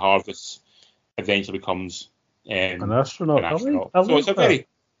chase the harvests, eventually becomes an astronaut. So it's a very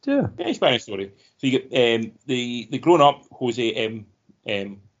inspiring story. So you get the grown-up Jose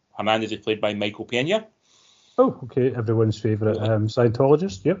Hernandez is played by Michael Pena. Oh, okay. Everyone's favourite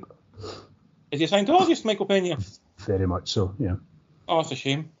Scientologist. Yep. Is he a Scientologist, Michael Pena? Very much so. Yeah. Oh, it's a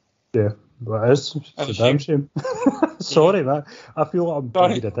shame. Yeah, well, it is. It's a damn shame. Sorry, man. I feel like I'm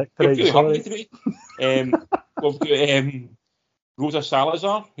being a dick tonight. Sorry. We've got Rosa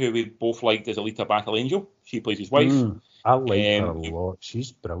Salazar, who we both liked as Alita Battle Angel. She plays his wife. I like her a lot.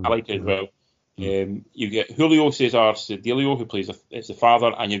 She's brilliant. I like her as well. You get Julio Cesar Cedillo, who plays as the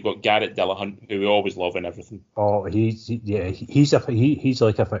father, and you've got Garrett Dillahunt, who we always love and everything. Oh, he's like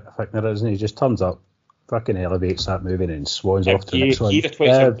a Fickner, isn't he? He just turns up, fucking elevates that movie and swans off to the next one. He's a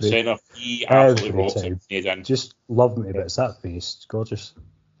 27%er. He absolutely rocks it. Just love him to bits. That face, it's gorgeous.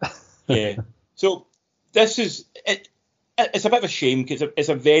 Yeah. So this is it. It's a bit of a shame because it's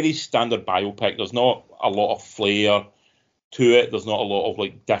a very standard biopic. There's not a lot of flair to it. There's not a lot of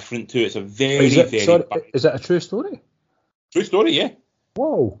like different to it. It's a very is it a true story? True story, yeah.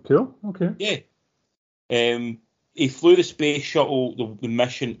 Whoa, cool. Okay. Yeah. He flew the space shuttle, the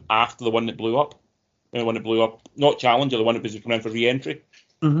mission after the one that blew up. The one that blew up, not Challenger, the one that was coming in for re-entry.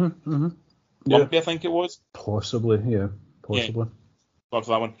 Lumpy, I think it was. Possibly, yeah. Possibly. Yeah.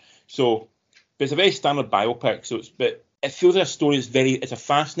 For that one. So, but it's a very standard biopic. But it feels like a story it's a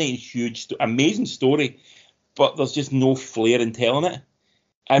fascinating, huge, amazing story, but there's just no flair in telling it.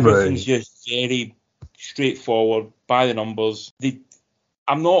 Everything's just very straightforward, by the numbers.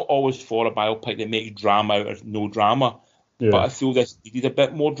 I'm not always for a biopic that makes drama out of no drama, but I feel this needed a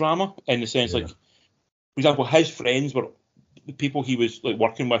bit more drama in the sense, like, for example, his friends were the people he was like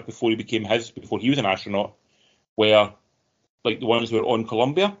working with before he was an astronaut, were like the ones who were on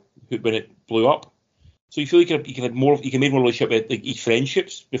Columbia when it blew up. So you feel you can make more relationship with like each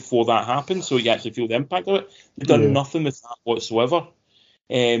friendships before that happened, so you actually feel the impact of it. They've done nothing with that whatsoever.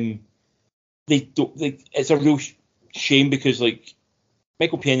 It's a real shame because like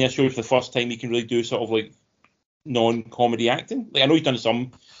Michael Pena showed for the first time he can really do sort of like non-comedy acting. Like I know he's done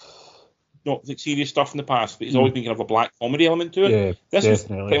some not like serious stuff in the past, but he's always been kind of a black comedy element to it. Yeah, this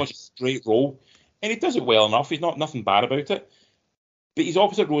definitely. is pretty much a straight role, and he does it well enough. He's nothing bad about it. But he's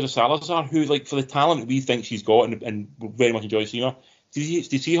opposite Rosa Salazar, who, like, for the talent we think she's got and very much enjoy seeing her, to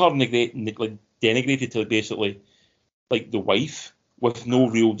see her denigrated to basically, like, the wife with no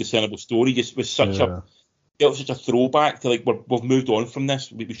real discernible story, just with such such a throwback to, like, we've moved on from this.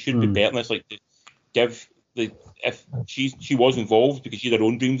 We should be better than this. Like, if she was involved because she had her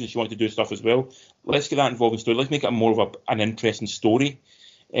own dreams and she wanted to do stuff as well, let's get that involved in the story. Let's make it more of an interesting story.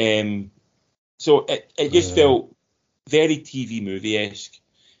 So it just felt very TV movie-esque.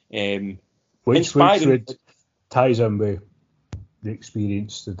 Which ties in with the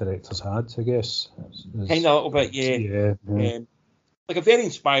experience the directors had, I guess. Kind of a little bit, yeah. Like a very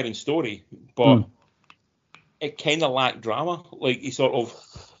inspiring story, but it kind of lacked drama. Like he sort of,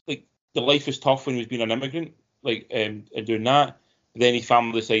 like the life was tough when he was being an immigrant, like and doing that. But then his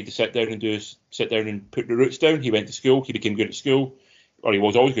family decided to sit down and put the roots down. He went to school. He became good at school. Or he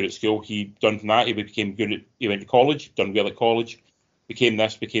was always good at school. He done from that. He went to college, done well at college, became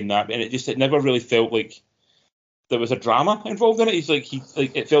this, became that, and it never really felt like there was a drama involved in it. It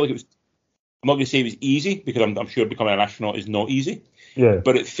felt like it was. I'm not going to say it was easy because I'm sure becoming an astronaut is not easy. Yeah.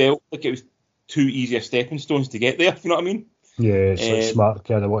 But it felt like it was too easy a stepping stones to get there. You know what I mean? Yeah, it's like smart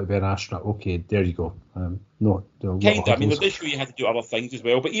kid. I want to be an astronaut. Okay, there you go. Kind of. I mean, they did show you had to do other things as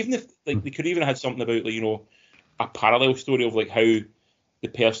well. But even if they could even have had something about like a parallel story of like how the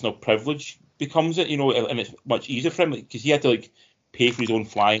personal privilege becomes it, and it's much easier for him because he had to like pay for his own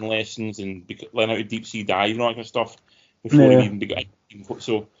flying lessons and learn how to deep sea dive and all that kind of stuff before he even began.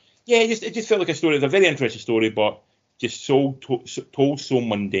 So it just felt like a story. It's a very interesting story, but just told so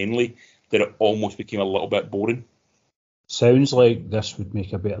mundanely that it almost became a little bit boring. Sounds like this would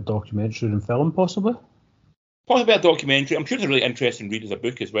make a better documentary than film, possibly. Possibly a documentary. I'm sure it's a really interesting read as a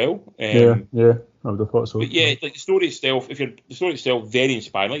book as well. Yeah, I would have thought so. But like the story itself, very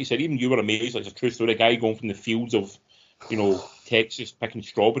inspiring. Like you said, even you were amazed. Like it's a true story. A guy going from the fields of, Texas picking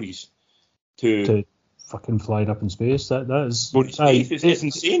strawberries to fucking flying up in space. That is. It's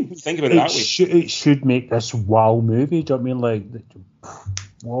insane. You think about it that way. It should make this wow movie. Do you know what I mean? Like,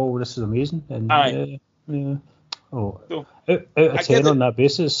 whoa, this is amazing. And Oh, so, out of 10 on that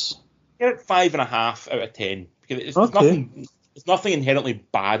basis. Give it 5.5 out of 10 because there's nothing inherently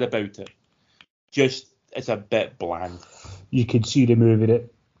bad about it. Just it's a bit bland. You could see the movie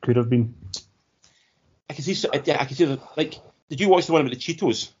that could have been. I can see. Like, did you watch the one about the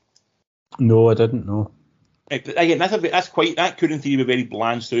Cheetos? No, I didn't. No. Right, but again, that could in theory be a very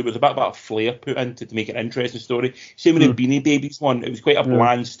bland story, but there's a bit of flair put into to make it an interesting story. Same with the Beanie Babies one, it was quite a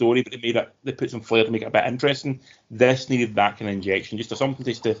bland story, but they put some flair to make it a bit interesting. This needed that kind of injection, just something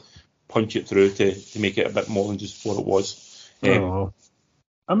just to punch it through to make it a bit more than just what it was. I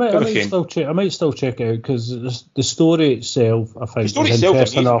might still check it out because the story itself, I think, is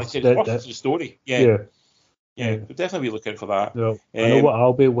interesting enough. The story, yeah. Yeah, so definitely be looking for that. Well, I know what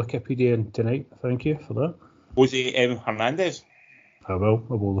I'll be Wikipediaing tonight. Thank you for that. Jose Hernandez. I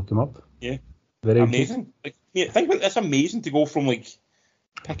will look him up. Yeah. Very amazing. Like, yeah, think about it, it's amazing to go from like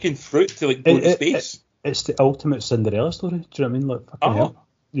picking fruit to like going to space. It's the ultimate Cinderella story. Do you know what I mean? Like fucking hell.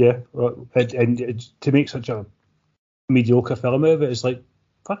 Yeah. And to make such a mediocre film out of it, it's like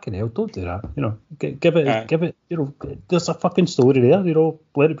fucking hell. Don't do that. You know, give it. You know, there's a fucking story there. You know,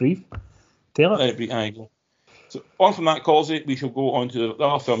 let it breathe. Tell it. Let it breathe. So on from that, Colsey, we shall go on to the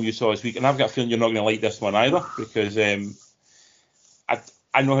other film you saw this week, and I've got a feeling you're not going to like this one either because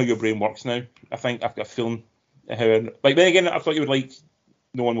I know how your brain works now. I think I've got a feeling how. Like then again, I thought you would like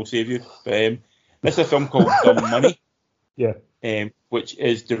No One Will Save You, but this is a film called Dumb Money. Yeah. Which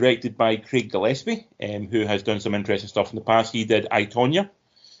is directed by Craig Gillespie, who has done some interesting stuff in the past. He did I, Tonya,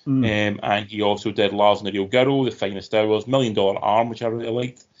 and he also did Lars and the Real Girl, The Finest Hours, $1 Million Arm, which I really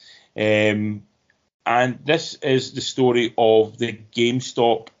liked. And this is the story of the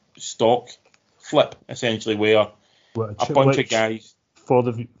GameStop stock flip, essentially, where a bunch of guys. For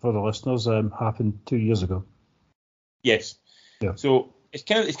the listeners, happened 2 years ago. Yes. Yeah. So it's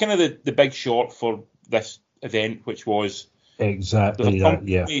kind of the big short for this event, which was exactly that.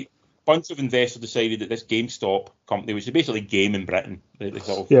 Yeah. A bunch of investors decided that this GameStop company, which is basically game in Britain, they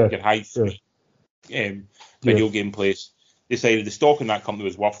sort of your high street video game place, decided the stock in that company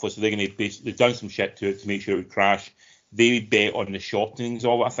was worthless, so they're going to basically done some shit to it to make sure it would crash. They bet on the shortenings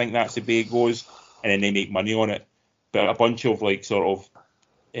of it. I think that's the way it goes, and then they make money on it. But a bunch of like sort of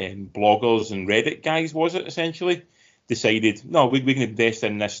bloggers and Reddit guys, was it essentially, decided no, we can invest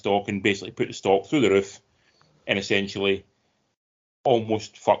in this stock and basically put the stock through the roof, and essentially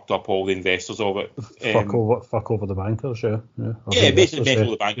almost fucked up all the investors of it. Fuck over the bankers, yeah. Basically mess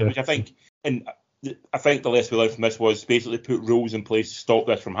over the bankers, which I think, and I think the lesson we learned from this was basically put rules in place to stop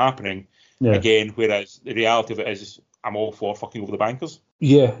this from happening. Yeah. Again, whereas the reality of it is I'm all for fucking over the bankers.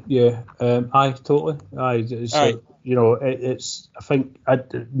 Yeah. I totally. You know, it's. I think.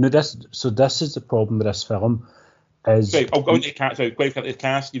 This is the problem with this film. I'll go into the cast. Quite the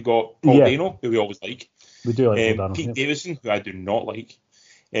cast. You've got Paul Dano, who we always like. We do like Paul Dano. Pete Davidson, who I do not like.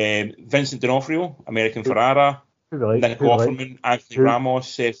 Vincent D'Onofrio, American Ferrara. Nick Offerman, Anthony Ramos,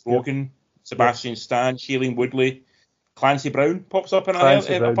 Seth Rogen, Sebastian Stan, Shailene Woodley, Clancy Brown pops up in Yeah.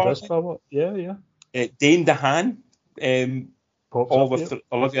 Dane DeHaan,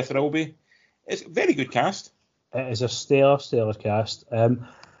 Olivia Thirlby. It's a very good cast. It is a stellar cast.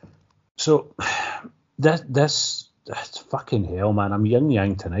 So this fucking hell, man. I'm yin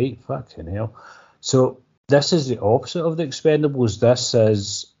yang tonight. Fucking hell. So this is the opposite of the Expendables. This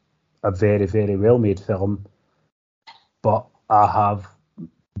is a very, very well made film, but I have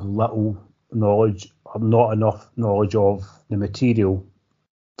little knowledge, not enough knowledge of the material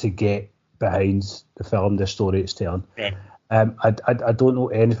to get behind the film, the story it's telling. Yeah. I don't know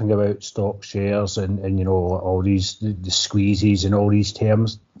anything about stock shares and you know all these the squeezes and all these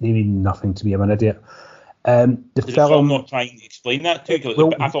terms. They mean nothing to me. I'm an idiot. The film not trying to explain that to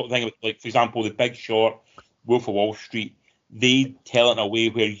you. I thought the thing about, like, for example, The Big Short, Wolf of Wall Street, they tell it in a way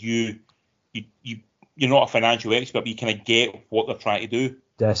where you're not a financial expert, but you kind of get what they're trying to do.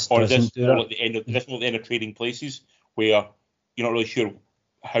 This or is doesn't this do more that. like the end of Trading Places, where you're not really sure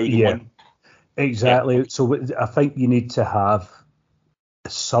how they won? Exactly. Yeah. So I think you need to have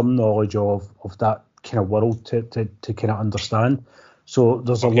some knowledge of that kind of world to kind of understand. So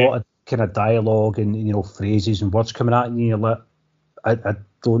there's a lot of kind of dialogue and, you know, phrases and words coming at you. You're like, I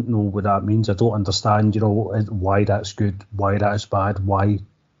don't know what that means. I don't understand, you know, why that's good, why that's bad, why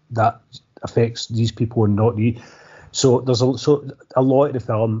that affects these people and not you. So there's a lot of the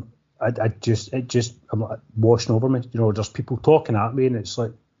film. It just I'm like washing over me. You know, there's people talking at me, and it's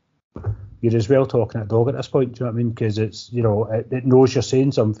like you're as well talking at a dog at this point. Do you know what I mean? Because it's, you know, it knows you're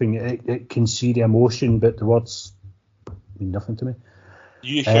saying something. It can see the emotion, but the words mean nothing to me.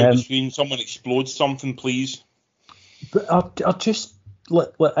 You shout the screen, someone explodes something, please. But I just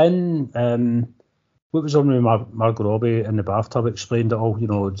in what was on with Margot Robbie in the bathtub explained it all. You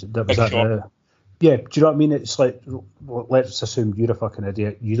know, that was that. Yeah, do you know what I mean? It's like, well, let's assume you're a fucking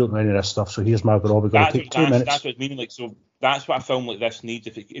idiot. You don't know any of this stuff, so here's Margot Robbie going to take 2 minutes. That's what it's meaning. Like, so that's what a film like this needs.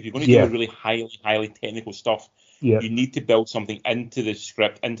 If you're going to do really highly technical stuff, you need to build something into the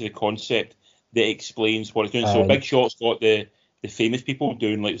script, into the concept that explains what it's doing. So Big Shot's got the famous people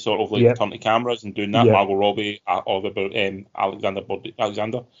doing like sort of like turn to cameras and doing that. Margot Robbie, Alexander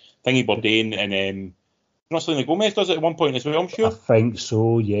Bourdain, and Selena Gomez does it at one point as well, I'm sure. I think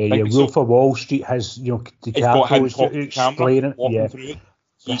so, yeah. Wolf of Wall Street has, you know, DiCaprio explaining it. Through it.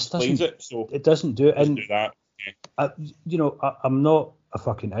 He explains it, so it doesn't do it. And do that. you know, I'm not a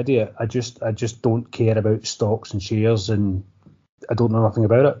fucking idiot. I just don't care about stocks and shares, and I don't know nothing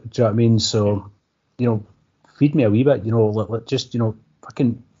about it. Do you know what I mean? So, feed me a wee bit. Just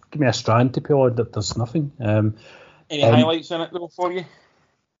fucking give me a strand to pull on. There's nothing. Any highlights in it though for you?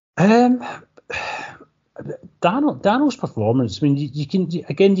 Daniel's performance. I mean, you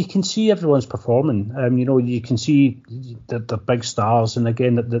can see everyone's performing. You can see that they're big stars, and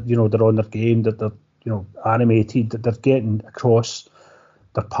again that they're on their game, that they're animated, that they're getting across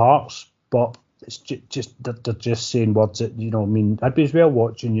their parts. But it's just that they're just saying words that I mean, I'd be as well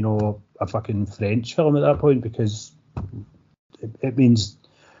watching a fucking French film at that point, because it means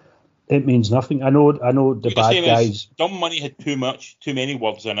nothing. I know the bad guys. Dumb Money had too many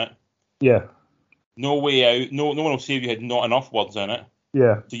words in it. Yeah. No Way Out. No one will say if you had not enough words in it.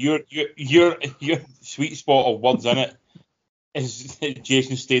 Yeah. So your sweet spot of words in it is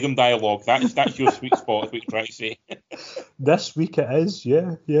Jason Statham dialogue. That's your sweet spot, is what you're trying to say. This week it is,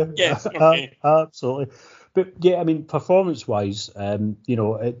 yeah. Yes, okay. Absolutely. But yeah, I mean, performance-wise,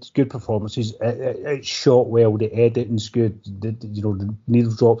 it's good performances. It's shot well. The editing's good. The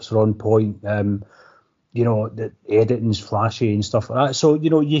needle drops are on point. The editing's flashy and stuff like that. So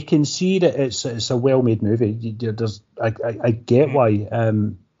you can see that it's a well-made movie. I get why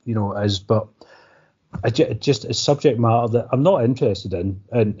it is, but it's subject matter that I'm not interested in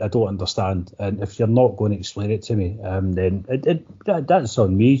and I don't understand. And if you're not going to explain it to me, then that's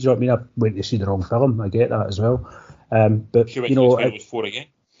on me. Do you know what I mean? I went to see the wrong film. I get that as well. But it was 4 again.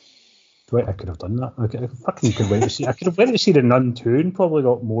 I could have done that. I could went to see. I could have went to see The Nun 2 and probably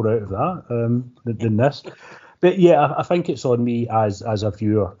got more out of that than this. But yeah, I think it's on me as a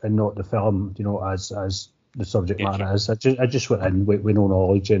viewer and not the film. As the subject matter is. I just went in with no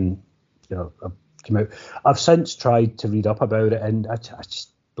knowledge, and I came out. I've since tried to read up about it, and I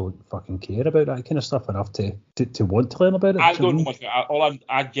just don't fucking care about that kind of stuff enough to want to learn about it. I don't know much. Only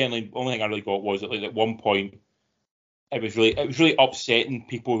thing I really got was that at one point, it was really upsetting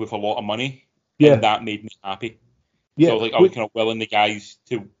people with a lot of money, and that made me happy. Yeah, so I was kind of willing the guys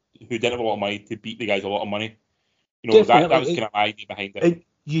who didn't have a lot of money to beat the guys a lot of money. That was kind of my idea behind it.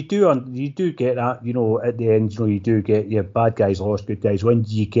 You do get that, at the end, you do get bad guys lost, good guys win.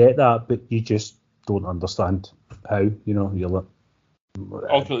 You get that, but you just don't understand how. You're like.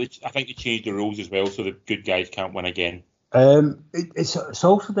 Ultimately, I think they changed the rules as well, so the good guys can't win again. It's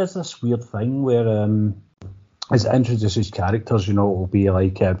also there's this weird thing where as it introduces characters, it will be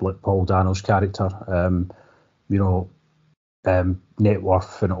like Paul Dano's character, net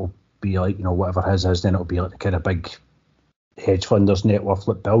worth, and it'll be like, whatever his is, then it'll be like the kind of big hedge funders net worth,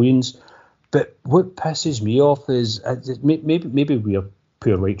 like billions. But what pisses me off is, maybe we're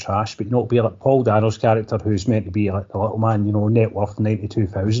pure white trash, but it'll be like Paul Dano's character, who's meant to be like the little man, net worth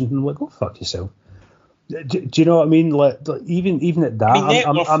 92,000, and I'm like, go fuck yourself. Do you know what I mean? Like even at that,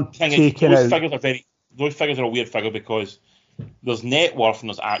 I'm taking out. Those figures are a weird figure because there's net worth and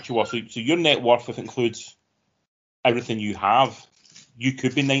there's actual worth. So your net worth, if it includes everything you have, you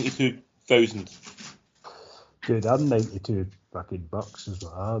could be 92,000. Dude, I'm 92 fucking bucks as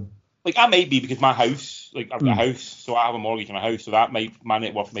well. Like I might be, because my house, I've got a house, so I have a mortgage on a house, so my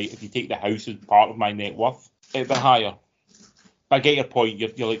net worth might, if you take the house as part of my net worth, it'd be higher. But I get your point.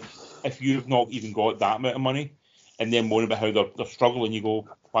 You're like, if you've not even got that amount of money, and then moaning about how they're struggling, you go,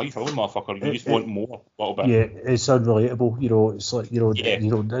 why are you struggling, motherfucker? You just want more, a little bit. Yeah, it's unrelatable. It's like,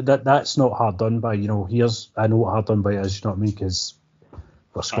 that's not hard done by. I know what hard done by is. You know what I mean? Because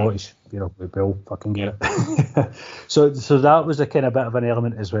we're Scottish. We will fucking get it. So that was a kind of bit of an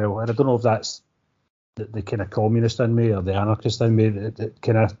element as well. And I don't know if that's the kind of communist in me or the anarchist in me that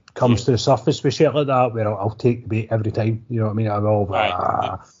kind of comes to the surface with shit like that, where I'll take the bait every time. You know what I mean? I will.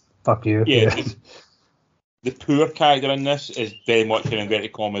 Fuck you. Yeah. The poor character in this is very much in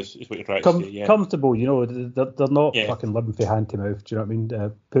inverted commas, is what you're trying to say. Yeah. Comfortable, they're not fucking living from hand to mouth. Do you know what I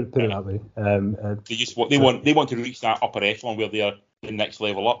mean? Put it that way. They want to reach that upper echelon where they're the next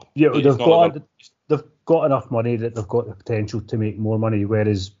level up. Yeah, they've got enough money that they've got the potential to make more money,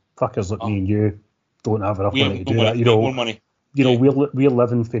 whereas fuckers like me and you don't have enough money to do that. More money. We're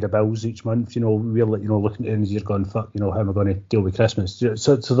living for the bills each month. We're looking at the end of the year going, fuck, how am I going to deal with Christmas?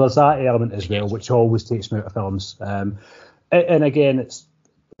 So there's that element as well, which always takes me out of films. And again, it's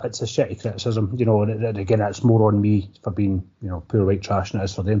a shitty criticism, and again, that's more on me for being, poor white trash than it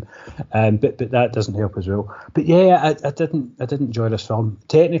is for them. But that doesn't help as well. But yeah, I didn't enjoy this film.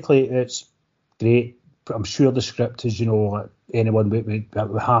 Technically, it's great. I'm sure the script is, like anyone with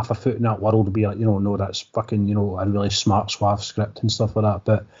half a foot in that world would be like, no, that's fucking, a really smart, suave script and stuff like that.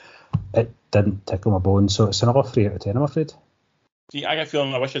 But it didn't tickle my bones. So it's another 3 out of 10, I'm afraid. See, I got a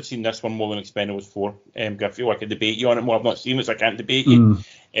feeling I wish I'd seen this one more than Expendables 4. I feel like I could debate you on it more. I've not seen it, so I can't debate you.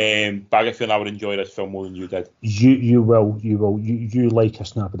 But I got a feeling I would enjoy this film more than you did. You will. You like a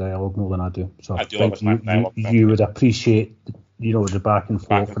snappy dialogue more than I do. So I do love a snappy dialogue. You would appreciate, the back and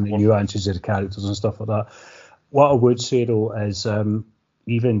forth and the nuances of the characters and stuff like that. What I would say though is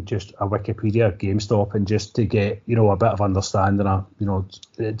even just a Wikipedia GameStop and just to get a bit of understanding of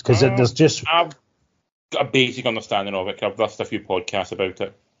because there's just. I've got a basic understanding of it. I've listened to a few podcasts about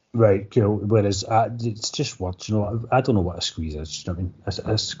it. Right, cool. Whereas it's just words, I don't know what a squeeze is. You know what I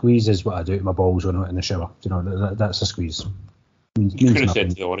mean? A squeeze is what I do to my balls when I'm in the shower. That's a squeeze. You could have said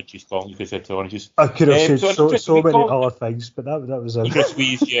to the oranges, Paul. You could have said to the oranges. I could have said so many other things, but that was it. You could have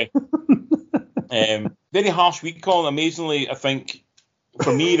squeezed, yeah. Very harsh week, Colin. Amazingly, I think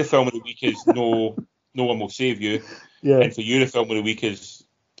for me the film of the week is No One Will Save You, and for you the film of the week is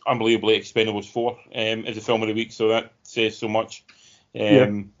unbelievably Expendables 4 is the film of the week. So that says so much.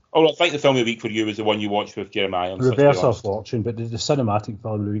 Oh, I think the film of the week for you is the one you watched with Jeremiah. Reverse of fortune, but the cinematic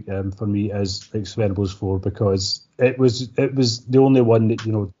film of the week for me is Expendables 4 because it was the only one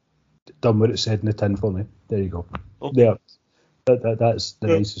that done what it said in the tin for me. There you go. Okay. There, that's the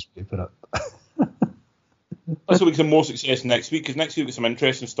nicest way to put it. Let's hope we get some more success next week because next week we've got some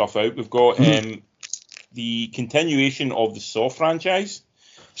interesting stuff out. We've got the continuation of the Saw franchise.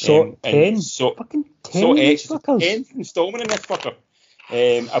 Saw 10. Fucking 10. Saw X. 10th installment in this fucker.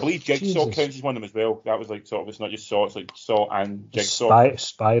 I believe Jigsaw counts as one of them as well. That was like sort of, it's not just Saw, it's like Saw and Jigsaw.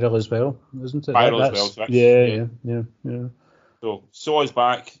 Spiral as well, isn't it? Spiral as well. So yeah. So Saw is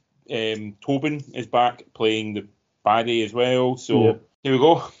back. Tobin is back playing the baddie as well. So here we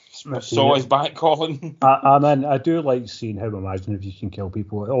go. Saw is back, Colin. I do like seeing how imaginative you can kill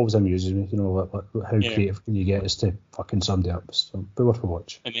people. It always amuses me, how creative can you get as to fucking somebody up. So, but worth a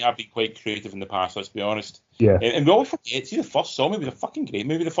watch. And they have been quite creative in the past, let's be honest. Yeah. And we always forget, see, the first Saw movie was a fucking great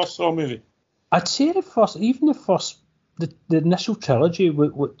movie, the first Saw movie. I'd say the initial trilogy,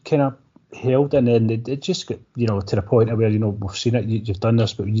 what kind of held, and then it just got, to the point where, we've seen it, you've done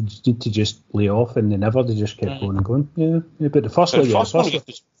this, but you need to just lay off, and they just kept going and going. Yeah, but the first one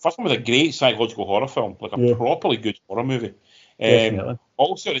was a great psychological horror film, like a properly good horror movie.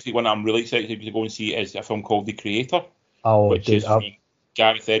 Also, the one I'm really excited to go and see is a film called The Creator, which is from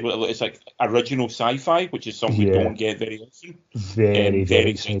Gareth Edwards. It's like original sci-fi, which is something we don't get very often. Very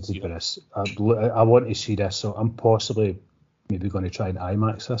excited for this. I want to see this, so I'm possibly maybe going to try and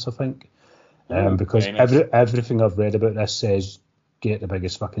IMAX this, I think. Because everything I've read about this says get the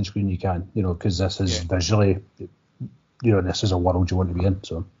biggest fucking screen you can, because this is visually, this is a world you want to be in,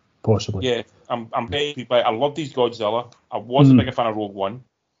 so possibly. Yeah, I'm very big. I love these Godzilla. I was a big fan of Rogue One.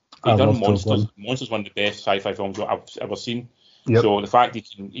 They've done Monsters. Monsters is one of the best sci-fi films I've ever seen. Yep. So the fact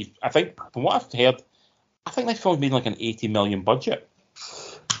I think, from what I've heard, I think this film made like an 80 million budget.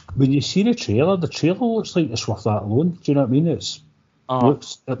 When you see the trailer looks like it's worth that alone. Do you know what I mean?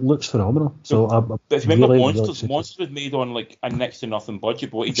 It looks phenomenal. So but if you remember Monsters was made on like a next to nothing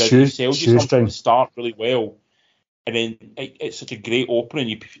budget, but what he does, he sells you something to start really well, and then it's such a great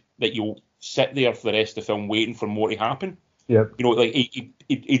opening that you'll sit there for the rest of the film waiting for more to happen. Yeah. Like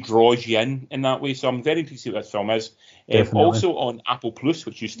he draws you in that way. So I'm very interested to see what this film is. Also on Apple Plus,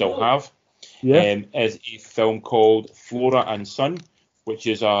 which you still have, is a film called Flora and Son, which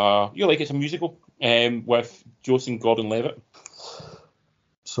is it's a musical with Joseph Gordon-Levitt.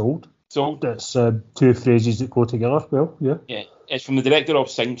 Sold. That's two phrases that go together well, yeah. Yeah, it's from the director of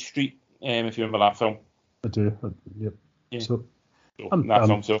Sing Street, if you remember that film. I do, yep. Yeah. So I'm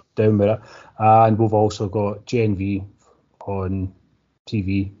down with it. And we've also got Gen V on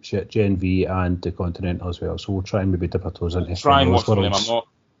TV, Gen V and The Continental as well. So we'll try and maybe dip our toes into try and watch them.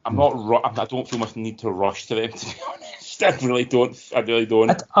 I don't feel much need to rush to them, to be honest. I really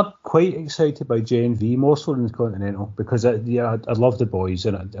don't. I'm quite excited by Gen V, more so than The Continental, because I love The Boys,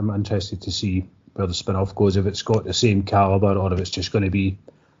 and I'm interested to see where the spin-off goes, if it's got the same calibre or if it's just going to be,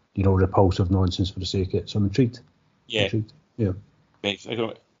 repulsive nonsense for the sake of it. So I'm intrigued. Yeah. Yeah. Thanks. Tell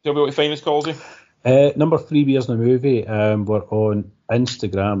me what you find this, Colsey. Number 3 Beers in a Movie. We're on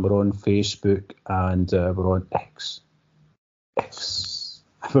Instagram, we're on Facebook, and we're on X.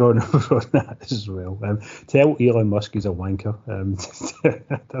 We're on that as well. Tell Elon Musk he's a wanker.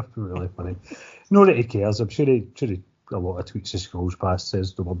 That'd be really funny. Not that he cares. I'm sure he a lot of tweets he scrolls past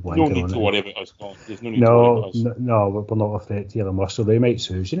says the word wanker. No need to worry about us, Colin. There's no need to worry about us. No, we're not a threat to Elon Musk, so they might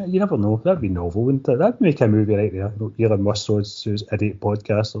sue us. You never know. That'd be novel, wouldn't it? That'd make a movie right there. Elon Musk sues idiot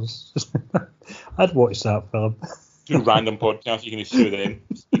podcasters. I'd watch that film. 2 random podcasts, you can sue them.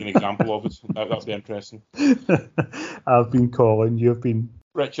 Take an example of it. That'd be interesting. I've been Colin, you've been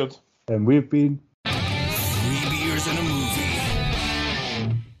Richard. And we've been